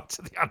piano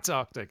to the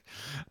Antarctic.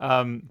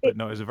 But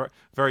no, it's a very,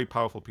 very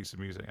powerful piece of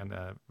music and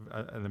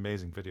an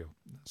amazing video.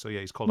 So yeah,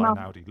 he's called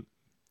Einaudi.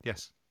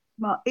 Yes.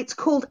 It's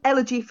called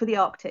Elegy for the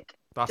Arctic.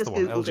 That's Just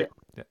the one. Googled it.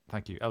 Yeah,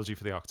 thank you. Elegy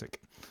for the Arctic.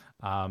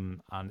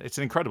 And it's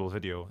an incredible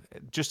video.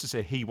 Just to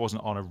say, he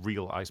wasn't on a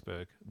real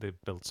iceberg. They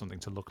built something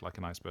to look like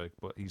an iceberg,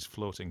 but he's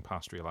floating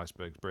past real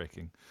icebergs,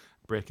 breaking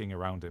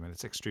around him, and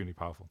it's extremely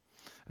powerful.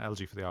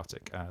 Elegy for the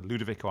Arctic.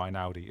 Ludovico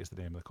Einaudi is the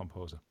name of the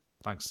composer.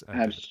 Thanks.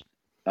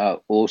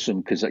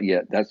 Awesome, because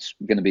that's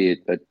going to be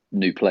a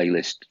new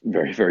playlist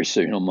very, very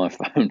soon on my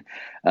phone.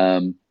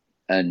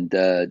 And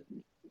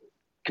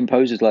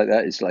composers like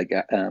that is like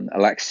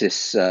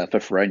Alexis for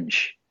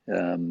French.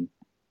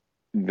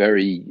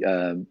 Very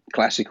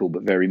classical,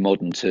 but very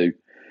modern too.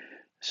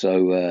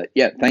 So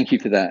thank you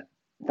for that.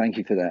 Thank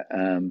you for that.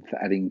 For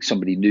adding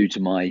somebody new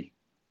to my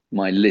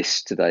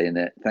list today,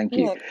 Annette. Thank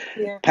you.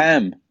 Yeah.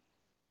 Pam,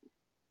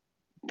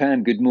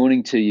 good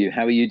morning to you.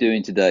 How are you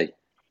doing today?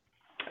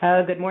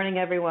 Good morning,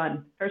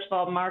 everyone. First of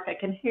all, Mark, I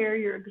can hear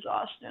your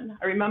exhaustion.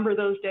 I remember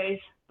those days,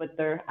 but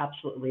they're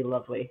absolutely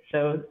lovely.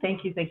 So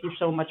thank you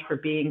so much for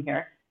being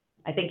here.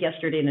 I think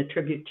yesterday, in a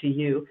tribute to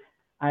you,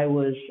 I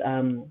was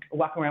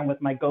walking around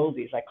with my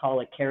Goldies. I call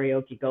it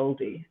Karaoke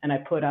Goldie. And I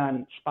put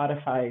on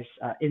Spotify's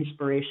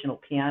inspirational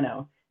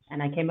piano,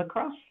 and I came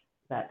across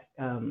that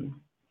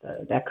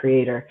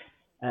creator.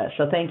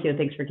 So thank you.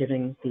 Thanks for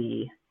giving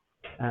the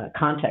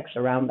context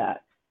around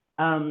that.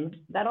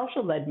 That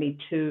also led me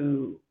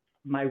to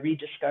my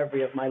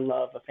rediscovery of my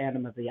love of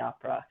Phantom of the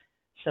Opera.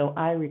 So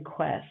I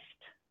request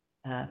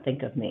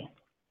Think of Me.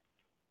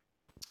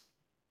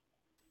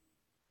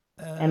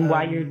 And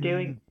while you're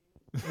doing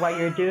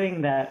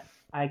that,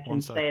 I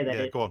can say that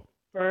it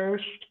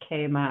first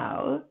came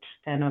out,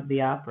 Phantom of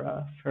the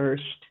Opera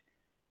first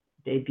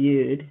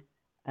debuted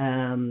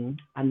on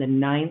the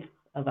 9th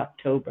of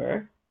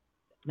October,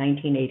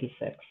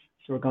 1986.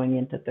 So we're going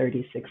into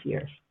 36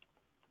 years.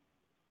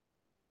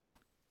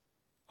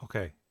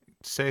 Okay.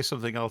 Say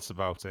something else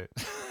about it.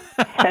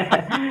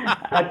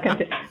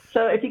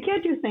 So if you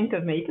can't do Think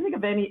of Me, you can think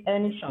of any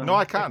song. No,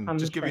 I can.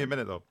 Just give me a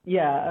minute, though.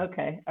 Yeah,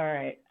 okay. All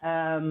right.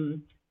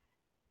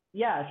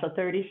 So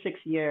 36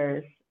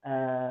 years,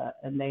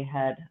 and they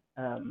had,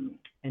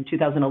 in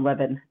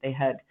 2011, they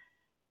had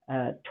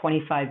a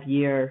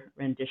 25-year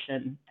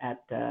rendition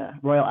at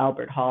Royal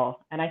Albert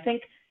Hall. And I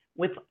think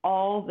with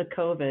all the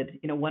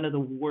COVID, one of the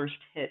worst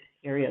hit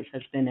areas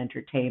has been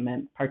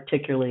entertainment,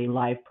 particularly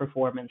live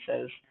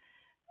performances.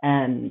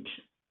 And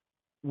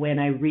when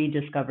I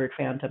rediscovered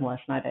Phantom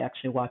last night, I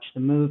actually watched the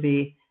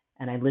movie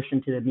and I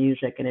listened to the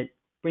music, and it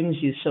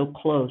brings you so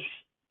close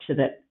to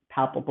that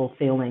palpable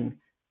feeling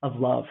of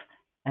love.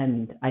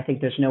 And I think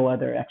there's no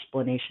other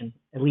explanation,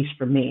 at least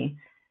for me.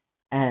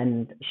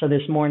 And so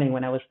this morning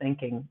when I was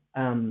thinking,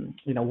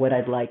 what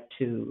I'd like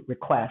to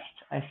request,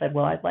 I said,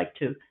 well, I'd like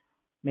to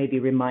maybe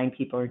remind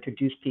people or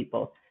introduce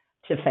people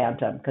to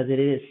Phantom, because it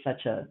is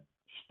such a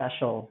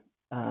special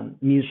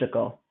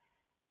musical.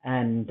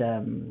 And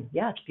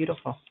it's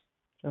beautiful.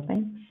 So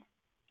thanks.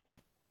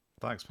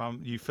 Thanks,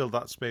 Pam. You filled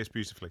that space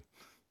beautifully.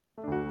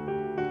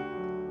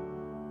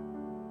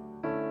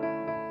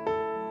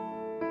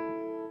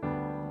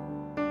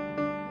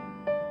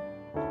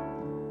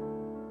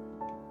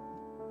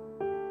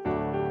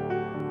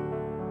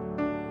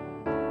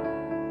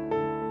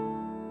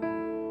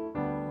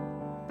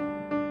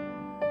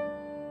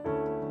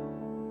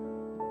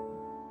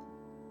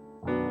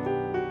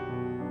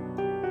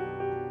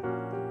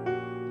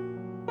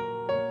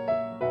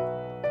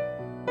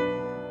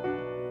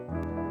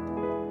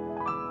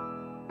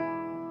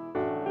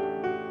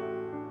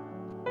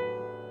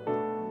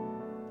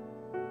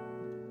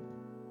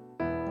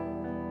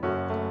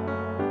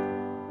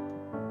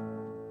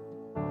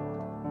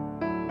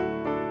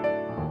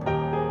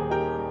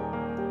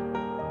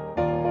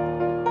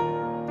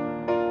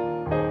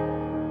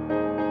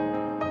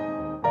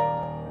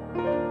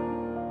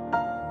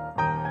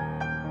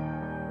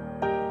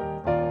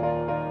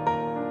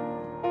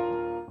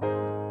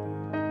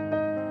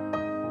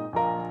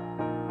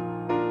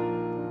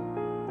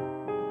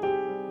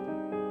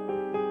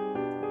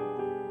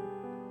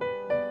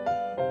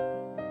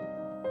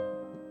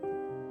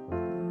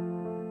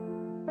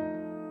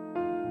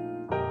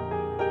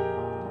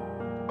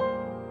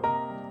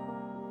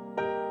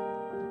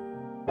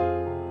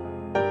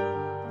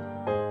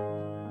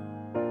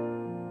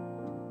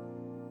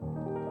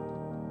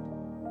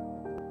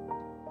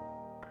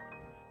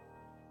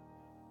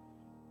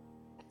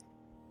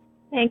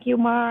 Thank you,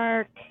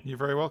 Mark. You're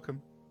very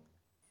welcome.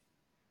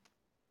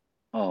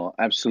 Oh,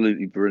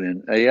 absolutely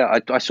brilliant. I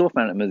saw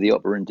Phantom of the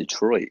Opera in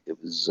Detroit. It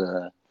was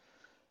a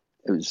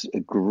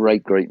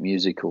great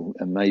musical,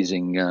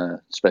 amazing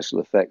special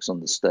effects on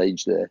the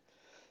stage there.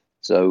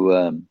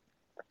 So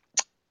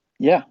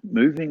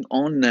moving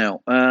on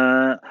now.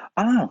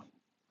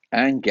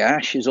 Anne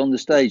Gash is on the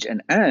stage,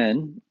 and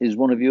Anne is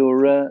one of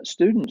your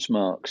students,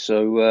 Mark.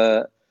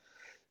 So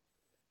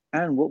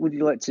Anne, what would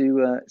you like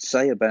to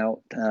say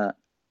about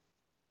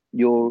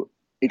your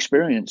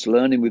experience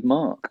learning with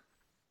Mark?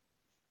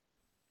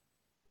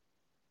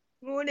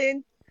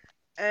 Morning.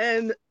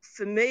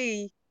 For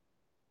me,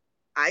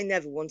 I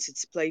never wanted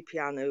to play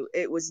piano.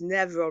 It was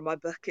never on my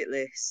bucket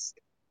list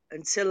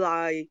until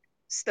I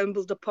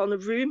stumbled upon a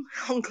room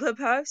on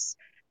Clubhouse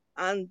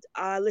and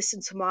I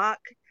listened to Mark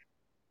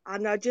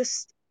and I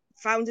just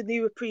found a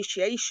new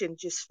appreciation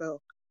just for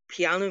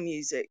piano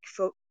music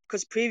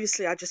because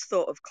previously I just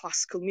thought of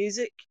classical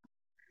music.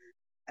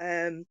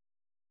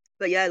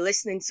 But yeah,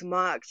 listening to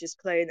Mark just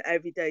playing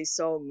everyday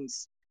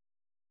songs,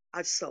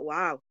 I just thought,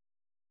 wow,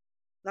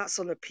 that's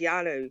on the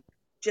piano,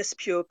 just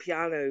pure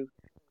piano.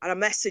 And I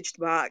messaged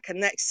Mark, and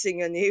next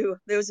thing I knew,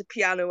 there was a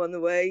piano on the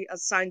way. I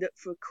signed up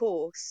for a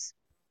course.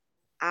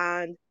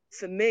 And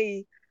for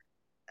me,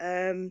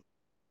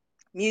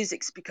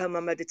 music's become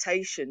my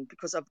meditation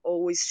because I've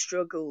always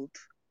struggled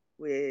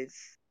with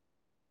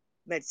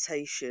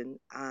meditation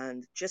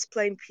and just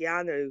playing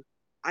piano.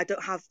 I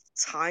don't have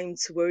time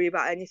to worry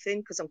about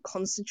anything because I'm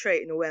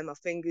concentrating on where my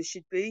fingers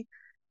should be.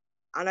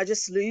 And I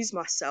just lose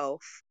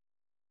myself.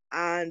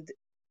 And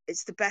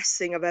it's the best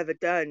thing I've ever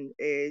done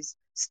is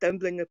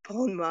stumbling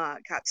upon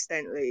Mark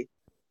accidentally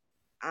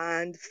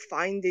and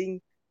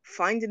finding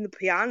the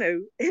piano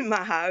in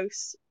my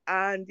house,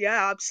 and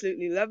yeah, I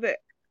absolutely love it.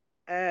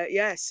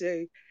 Yeah,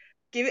 so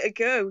give it a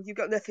go. You've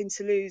got nothing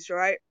to lose,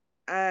 right?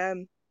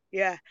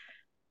 Yeah,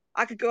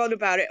 I could go on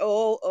about it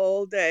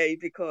all day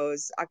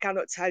because I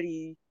cannot tell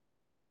you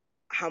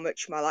how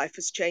much my life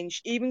has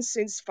changed even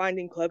since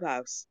finding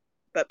Clubhouse.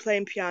 But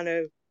playing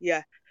piano,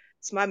 yeah,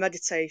 it's my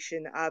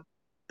meditation. I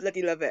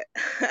bloody love it.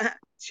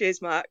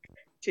 Cheers, Mark.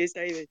 Cheers,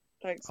 David.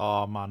 Thanks.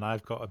 Oh man,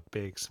 I've got a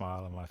big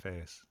smile on my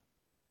face.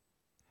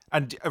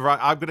 And right,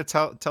 I'm going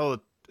to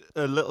tell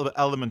a little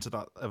element of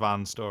that of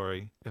Anne's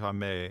story, if I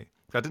may.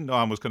 I didn't know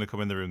Anne was going to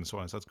come in the room this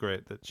morning, so that's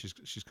great that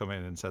she's come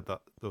in and said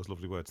those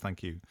lovely words.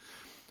 Thank you.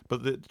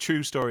 But the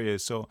true story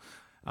is, so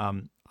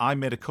I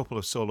made a couple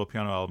of solo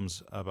piano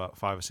albums about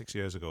 5 or 6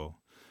 years ago,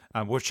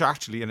 which are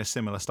actually in a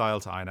similar style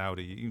to I Now.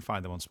 You can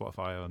find them on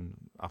Spotify, on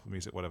Apple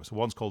Music, whatever. So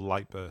one's called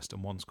Lightburst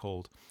and one's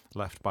called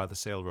Left by the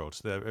Sail Road.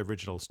 So the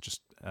original's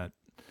just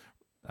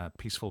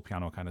peaceful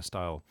piano kind of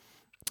style,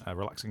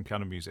 relaxing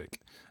piano music.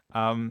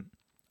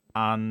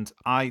 And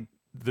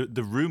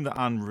the room that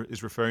Anne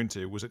is referring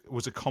to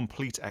was a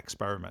complete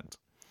experiment.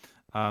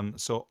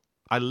 So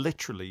I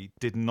literally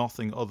did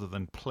nothing other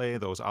than play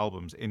those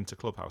albums into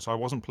Clubhouse. So I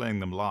wasn't playing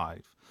them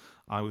live.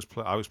 I was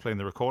playing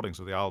the recordings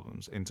of the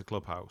albums into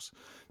Clubhouse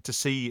to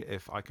see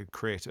if I could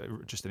create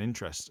just an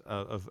interest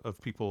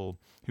of people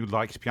who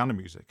liked piano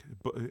music,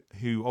 but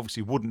who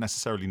obviously wouldn't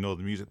necessarily know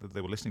the music that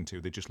they were listening to.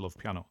 They just loved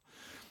piano.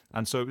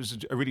 And so it was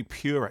a really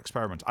pure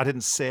experiment. I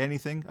didn't say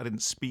anything. I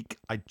didn't speak.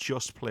 I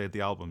just played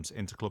the albums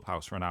into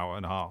Clubhouse for an hour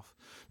and a half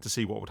to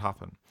see what would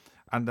happen.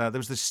 And there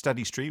was this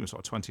steady stream of sort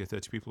of 20 or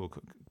 30 people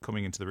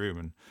coming into the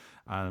room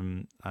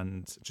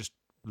and just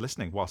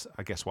listening whilst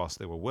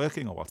they were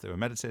working or whilst they were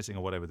meditating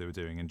or whatever they were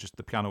doing. And just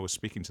the piano was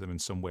speaking to them in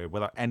some way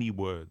without any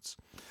words.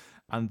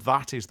 And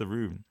that is the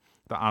room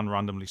that Anne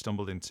randomly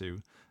stumbled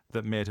into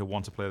that made her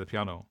want to play the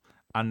piano.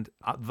 And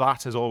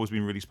that has always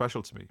been really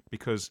special to me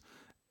because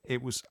it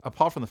was,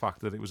 apart from the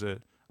fact that it was a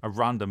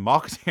random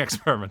marketing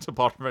experiment,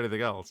 apart from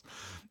anything else,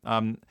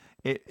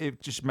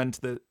 it just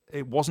meant that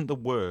it wasn't the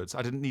words.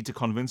 I didn't need to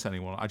convince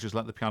anyone. I just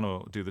let the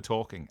piano do the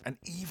talking. And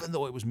even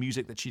though it was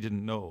music that she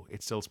didn't know,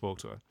 it still spoke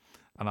to her.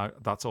 And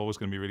that's always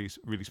going to be a really,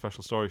 really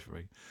special story for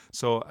me.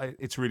 So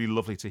it's really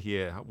lovely to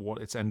hear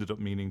what it's ended up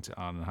meaning to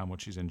Anne and how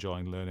much she's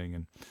enjoying learning.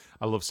 And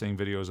I love seeing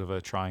videos of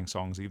her trying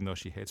songs, even though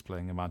she hates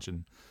playing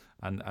Imagine.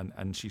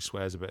 And she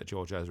swears a bit at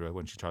George Ezra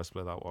when she tries to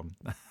play that one.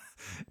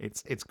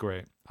 It's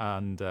great,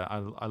 and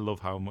I love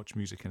how much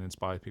music can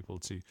inspire people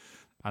to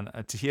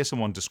hear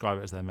someone describe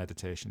it as their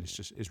meditation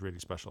is really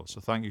special.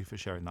 So thank you for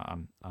sharing that,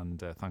 Anne,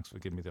 and thanks for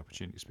giving me the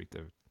opportunity to speak,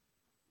 David.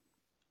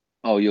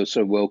 Oh, you're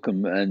so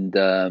welcome, and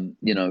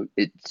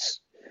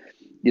it's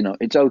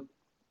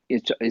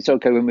it's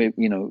okay when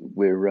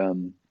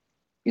we're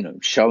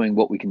showing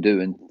what we can do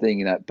and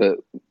thinking that, but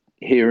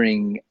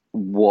hearing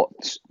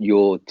what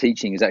your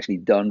teaching has actually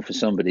done for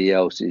somebody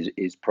else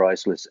is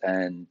priceless,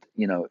 and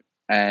you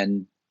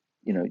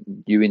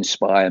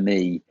inspire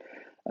me.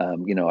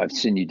 I've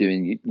seen you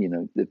doing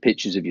the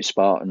pictures of your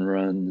Spartan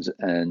runs,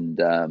 and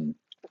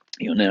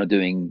you're now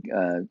doing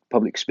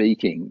public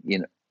speaking.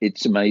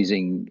 It's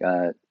amazing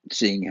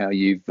seeing how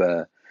you've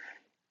grown.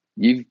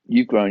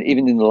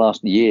 Even in the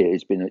last year,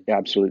 it's been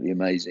absolutely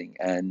amazing.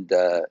 And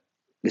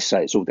let's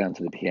say it's all down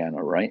to the piano,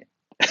 right?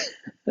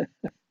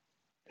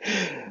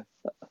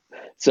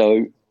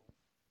 So,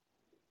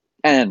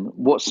 Anne,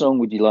 what song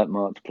would you like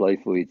Mark to play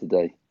for you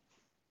today?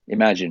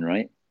 Imagine,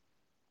 right?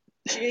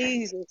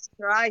 Jesus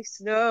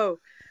Christ, no.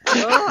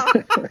 Oh,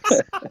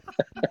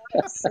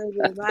 so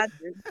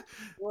Imagine.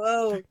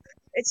 Whoa.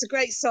 It's a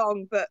great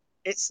song, but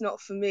it's not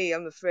for me,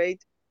 I'm afraid.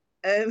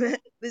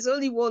 There's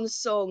only one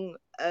song,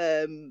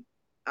 and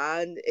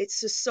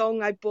it's a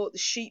song I bought the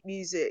sheet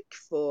music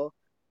for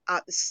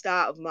at the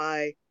start of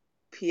my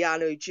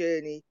piano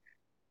journey.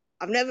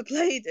 I've never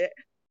played it,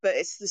 but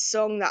it's the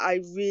song that I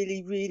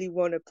really, really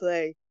want to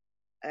play.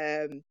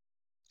 I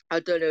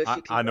don't know if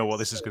you can I know what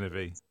guess. this is going to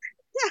be.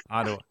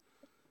 I know.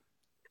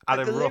 At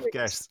a The rough lyrics,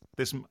 guess,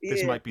 this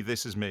yeah, might be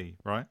 "This Is Me,"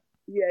 right?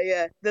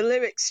 yeah. The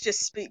lyrics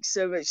just speak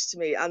so much to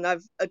me, and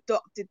I've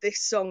adopted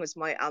this song as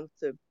my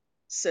anthem.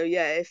 So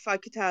yeah, if I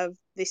could have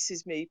 "This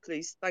Is Me,"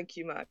 please. Thank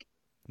you, Mark.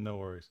 No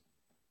worries.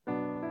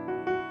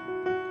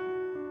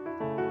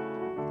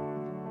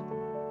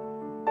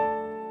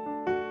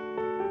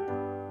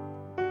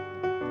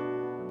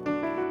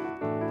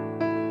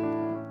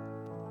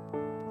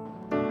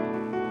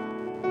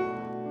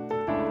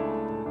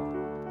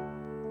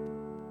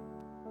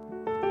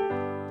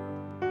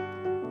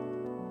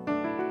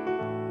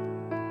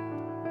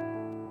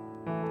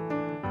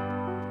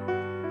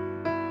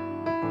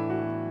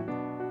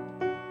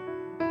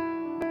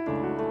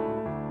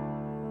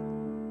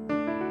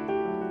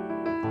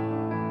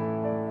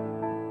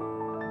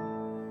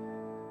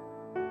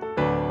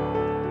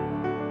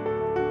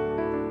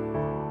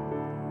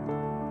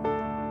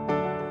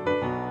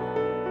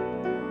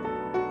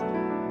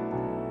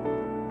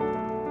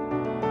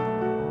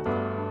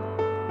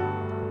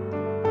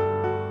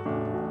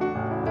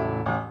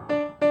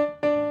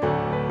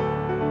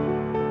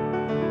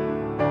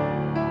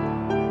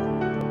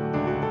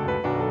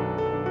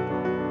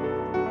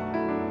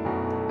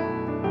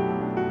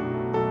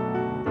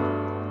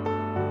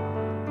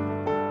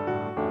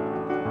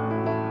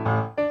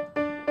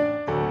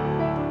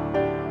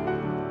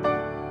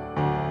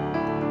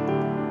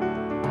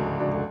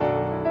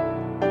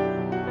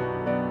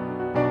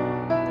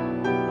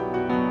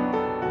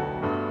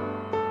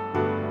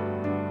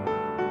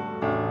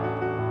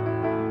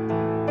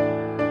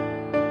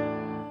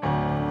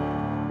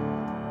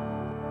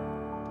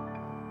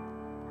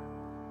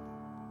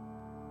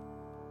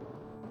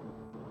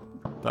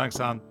 Thanks,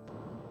 Anne.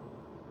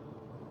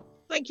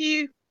 Thank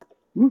you.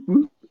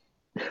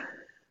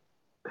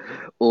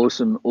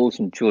 Awesome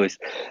choice.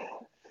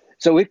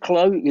 So we're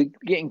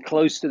getting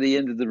close to the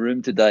end of the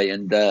room today,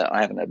 and I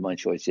haven't had my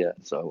choice yet.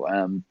 So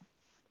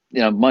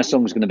my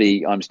song's going to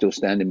be "I'm Still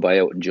Standing" by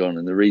Elton John,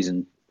 and the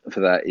reason for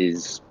that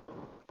is,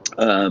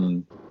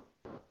 I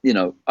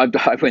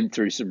went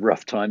through some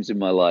rough times in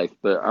my life,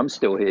 but I'm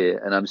still here,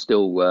 and I'm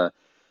still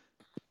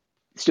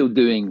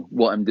doing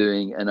what I'm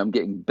doing, and I'm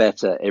getting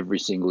better every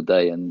single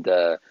day, and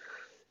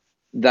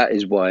that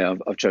is why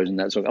I've chosen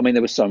that song. I mean,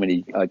 there were so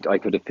many I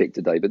could have picked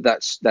today, but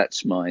that's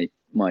my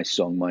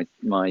song, my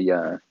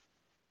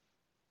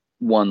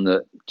one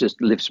that just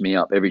lifts me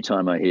up every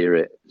time I hear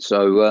it.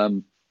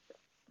 So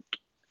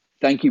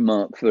thank you,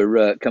 Mark,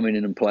 for coming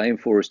in and playing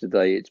for us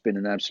today. It's been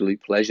an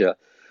absolute pleasure.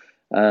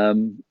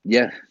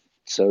 Yeah.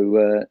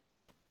 So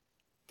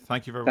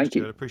Thank you very much, thank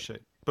you. David. I appreciate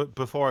it. But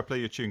before I play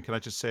your tune, can I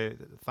just say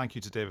thank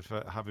you to David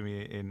for having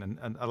me in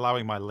and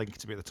allowing my link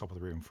to be at the top of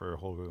the room for a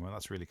whole room, and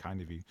that's really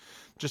kind of you.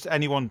 Just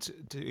anyone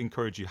to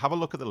encourage you, have a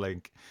look at the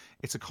link.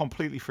 It's a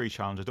completely free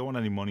challenge. I don't want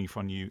any money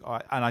from you,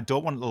 and I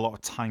don't want a lot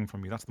of time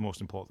from you. That's the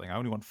most important thing. I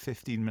only want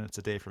 15 minutes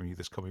a day from you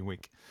this coming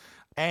week.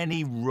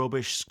 Any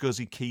rubbish,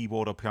 scuzzy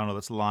keyboard or piano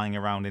that's lying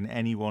around in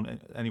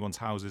anyone's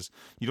houses.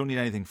 You don't need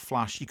anything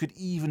flash. You could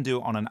even do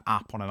it on an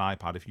app on an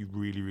iPad if you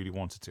really, really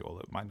wanted to, although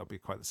it might not be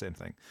quite the same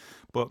thing.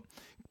 But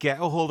get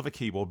a hold of a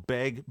keyboard,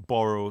 beg,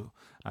 borrow,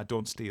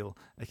 don't steal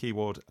a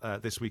keyboard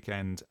this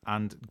weekend,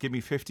 and give me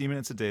 15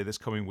 minutes a day this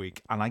coming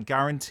week, and I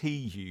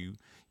guarantee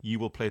you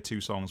will play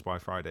 2 songs by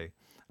Friday.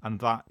 And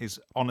that is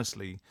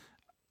honestly,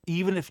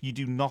 even if you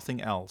do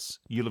nothing else,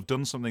 you'll have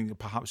done something that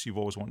perhaps you've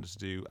always wanted to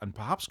do, and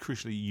perhaps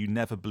crucially, you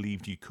never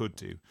believed you could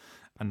do.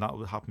 And that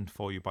will happen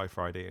for you by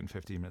Friday in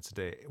 15 minutes a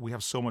day. We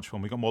have so much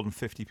fun. We got more than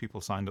 50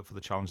 people signed up for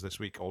the challenge this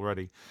week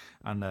already,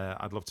 and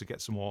I'd love to get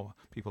some more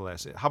people there.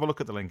 So have a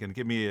look at the link and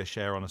give me a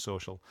share on a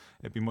social.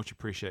 It'd be much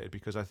appreciated,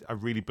 because I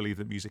really believe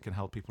that music can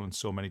help people in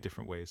so many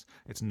different ways.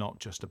 It's not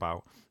just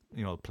about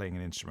playing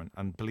an instrument.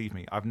 And believe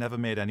me, I've never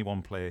made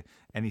anyone play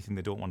anything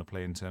they don't want to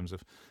play in terms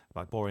of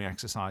like boring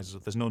exercises.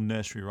 There's no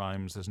nursery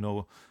rhymes. There's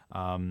no.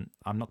 I'm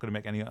not going to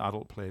make any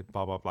adult play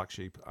Baa Baa Black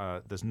Sheep.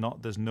 There's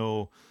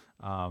no.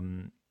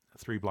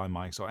 Three Blind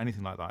Mice or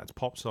anything like that. It's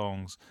pop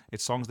songs.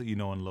 It's songs that you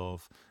know and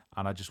love.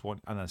 And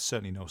there's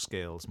certainly no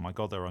scales. My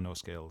God, there are no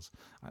scales.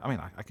 I mean,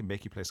 I can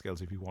make you play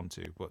scales if you want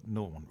to, but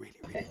no one really,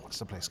 really wants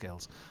to play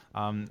scales.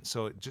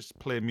 So just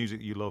play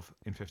music you love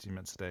in 15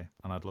 minutes a day.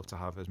 And I'd love to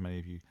have as many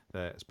of you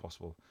there as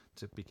possible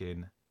to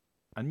begin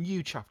a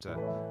new chapter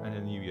and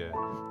a new year.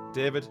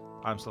 David,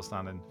 I'm still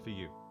standing for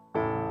you.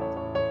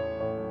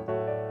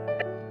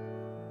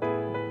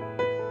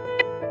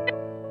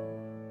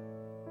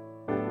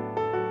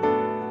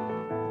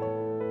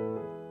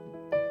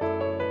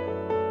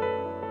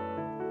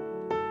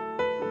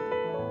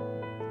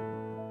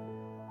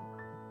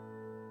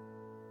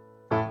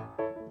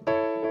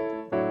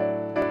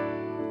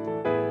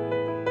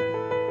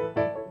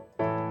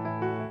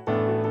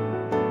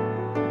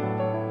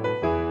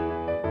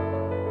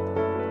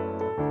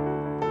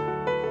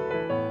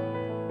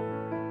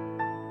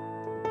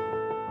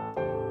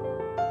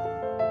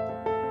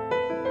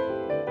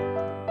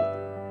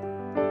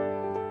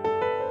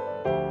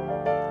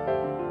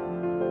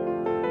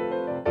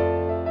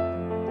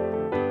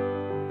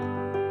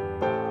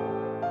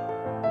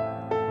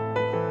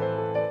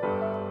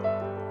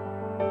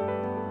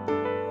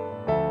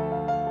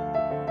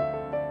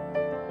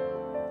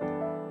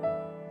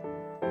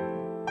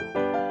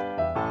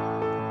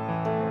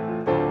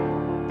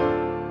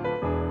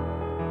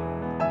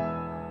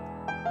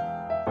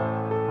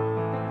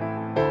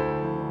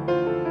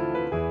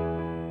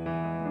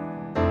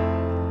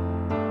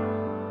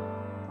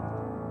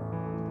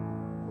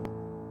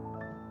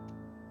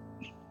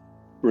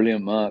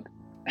 brilliant, Mark.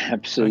 Thank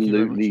you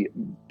very much. Absolutely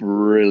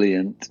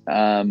brilliant.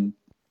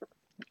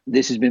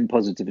 This has been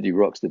Positivity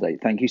Rocks today.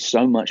 Thank you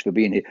so much for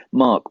being here,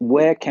 Mark.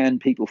 Where can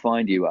people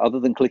find you other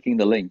than clicking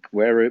the link?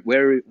 Where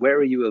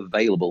are you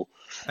available?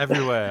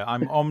 Everywhere.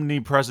 I'm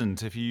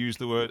omnipresent if you use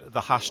the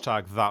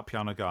hashtag that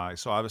piano guy.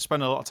 So I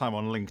spend a lot of time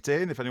on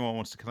LinkedIn. If anyone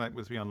wants to connect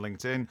with me on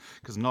LinkedIn,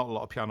 because not a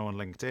lot of piano on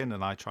LinkedIn,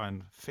 and I try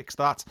and fix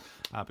that.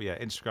 But yeah,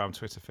 Instagram,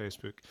 Twitter,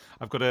 Facebook.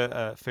 I've got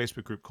a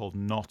Facebook group called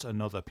Not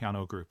Another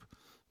Piano Group,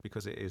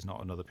 because it is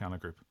not another piano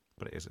group,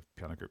 but it is a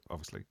piano group,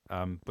 obviously.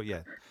 But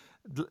yeah,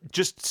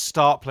 just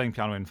start playing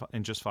piano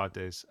in just 5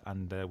 days,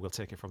 and we'll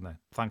take it from there.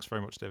 Thanks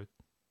very much, David.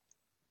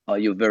 Oh,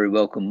 you're very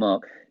welcome,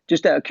 Mark.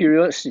 Just out of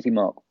curiosity,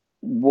 Mark,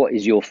 what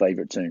is your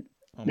favourite tune?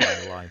 Oh,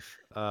 my life.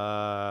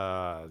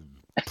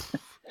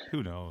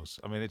 Who knows?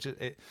 I mean,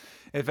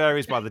 it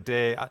varies by the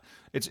day.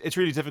 It's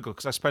really difficult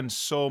because I spend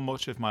so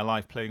much of my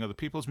life playing other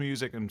people's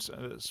music, and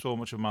so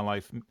much of my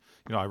life,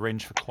 I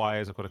arrange for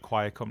choirs. I've got a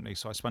choir company,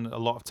 so I spend a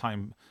lot of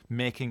time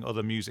making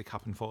other music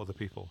happen for other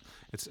people.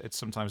 It's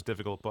sometimes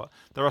difficult, but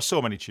there are so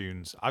many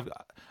tunes.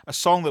 A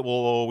song that will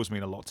always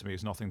mean a lot to me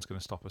is "Nothing's Gonna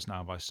Stop Us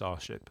Now" by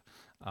Starship.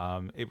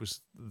 It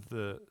was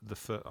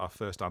our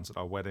first dance at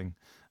our wedding.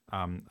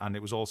 And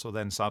it was also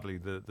then, sadly,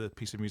 the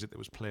piece of music that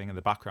was playing in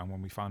the background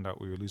when we found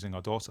out we were losing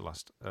our daughter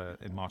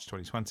in March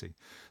 2020.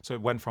 So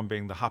it went from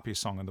being the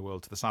happiest song in the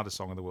world to the saddest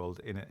song in the world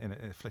in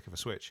a flick of a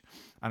switch.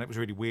 And it was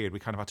really weird. We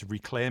kind of had to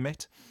reclaim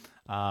it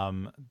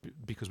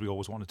because we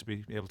always wanted to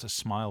be able to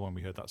smile when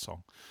we heard that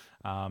song.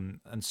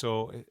 And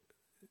so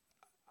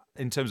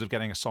in terms of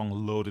getting a song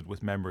loaded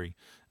with memory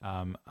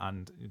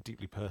and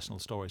deeply personal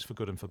stories, for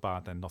good and for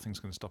bad, then Nothing's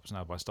Going to Stop Us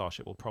Now by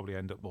Starship will probably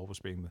end up always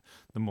being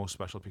the most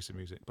special piece of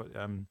music. But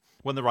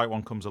When the Right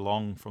One Comes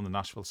Along from the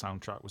Nashville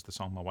soundtrack was the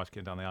song my wife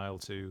came down the aisle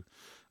to.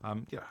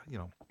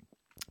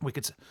 We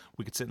could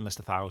sit and list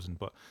 1,000,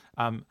 but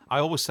I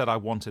always said I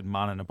wanted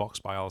Man in a Box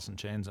by Alice in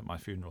Chains at my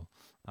funeral.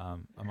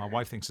 And my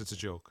wife thinks it's a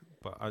joke,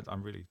 but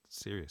I'm really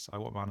serious. I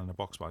want Man in a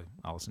Box by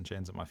Alice in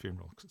Chains at my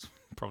funeral, because it's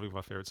probably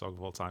my favourite song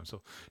of all time.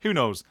 So who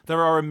knows?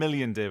 There are a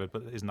million, David,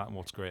 but isn't that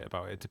what's great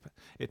about it?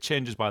 It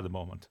changes by the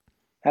moment.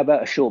 How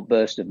about a short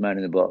burst of Man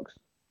in the Box?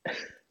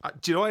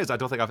 Do you know what it is? I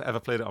don't think I've ever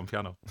played it on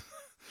piano.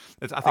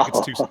 I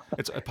think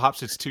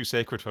perhaps it's too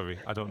sacred for me.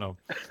 I don't know.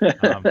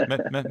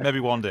 Maybe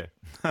one day.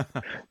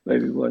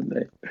 Maybe one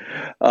day.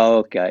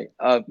 Okay.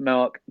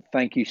 Mark,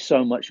 thank you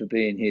so much for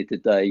being here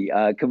today.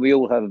 Can we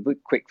all have a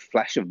quick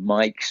flash of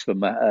mics for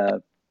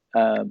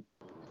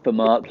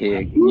Mark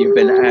here? You've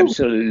been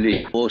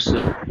absolutely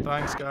awesome.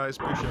 Thanks, guys.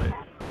 Appreciate it.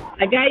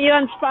 I got you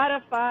on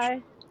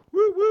Spotify.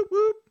 Whoop, whoop,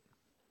 whoop.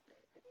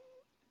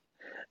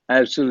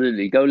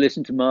 Absolutely. Go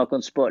listen to Mark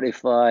on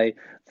Spotify.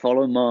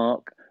 Follow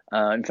Mark.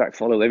 In fact,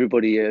 follow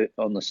everybody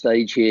on the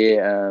stage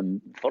here.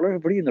 Follow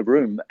everybody in the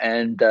room.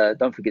 And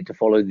don't forget to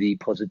follow the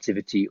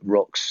Positivity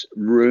Rocks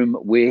room.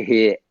 We're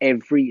here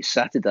every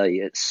Saturday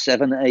at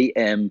 7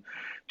 a.m.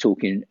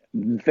 talking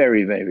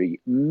very,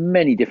 very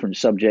many different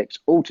subjects,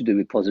 all to do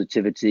with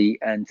positivity.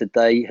 And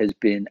today has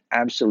been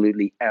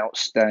absolutely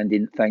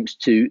outstanding. Thanks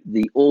to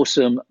the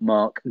awesome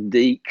Mark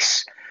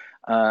Deeks.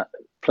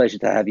 Pleasure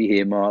to have you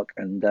here, Mark.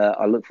 And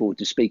I look forward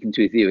to speaking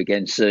to you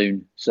again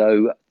soon.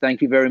 So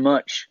thank you very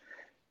much.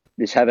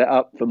 Let's have it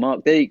up for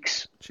Mark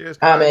Deeks. Cheers,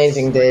 guys.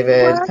 Amazing,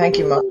 David. Thank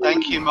you, Mark.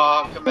 Thank you,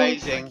 Mark.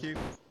 Amazing. Thank you.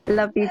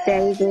 Love you,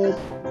 David.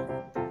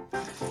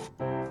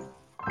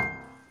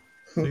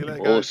 See you later,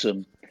 guys.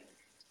 Awesome.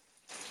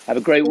 Have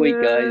a great week,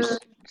 guys.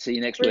 See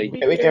you next week.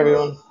 Great week,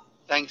 everyone.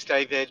 Thanks,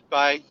 David.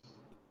 Bye.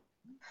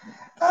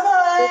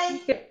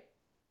 Bye-bye.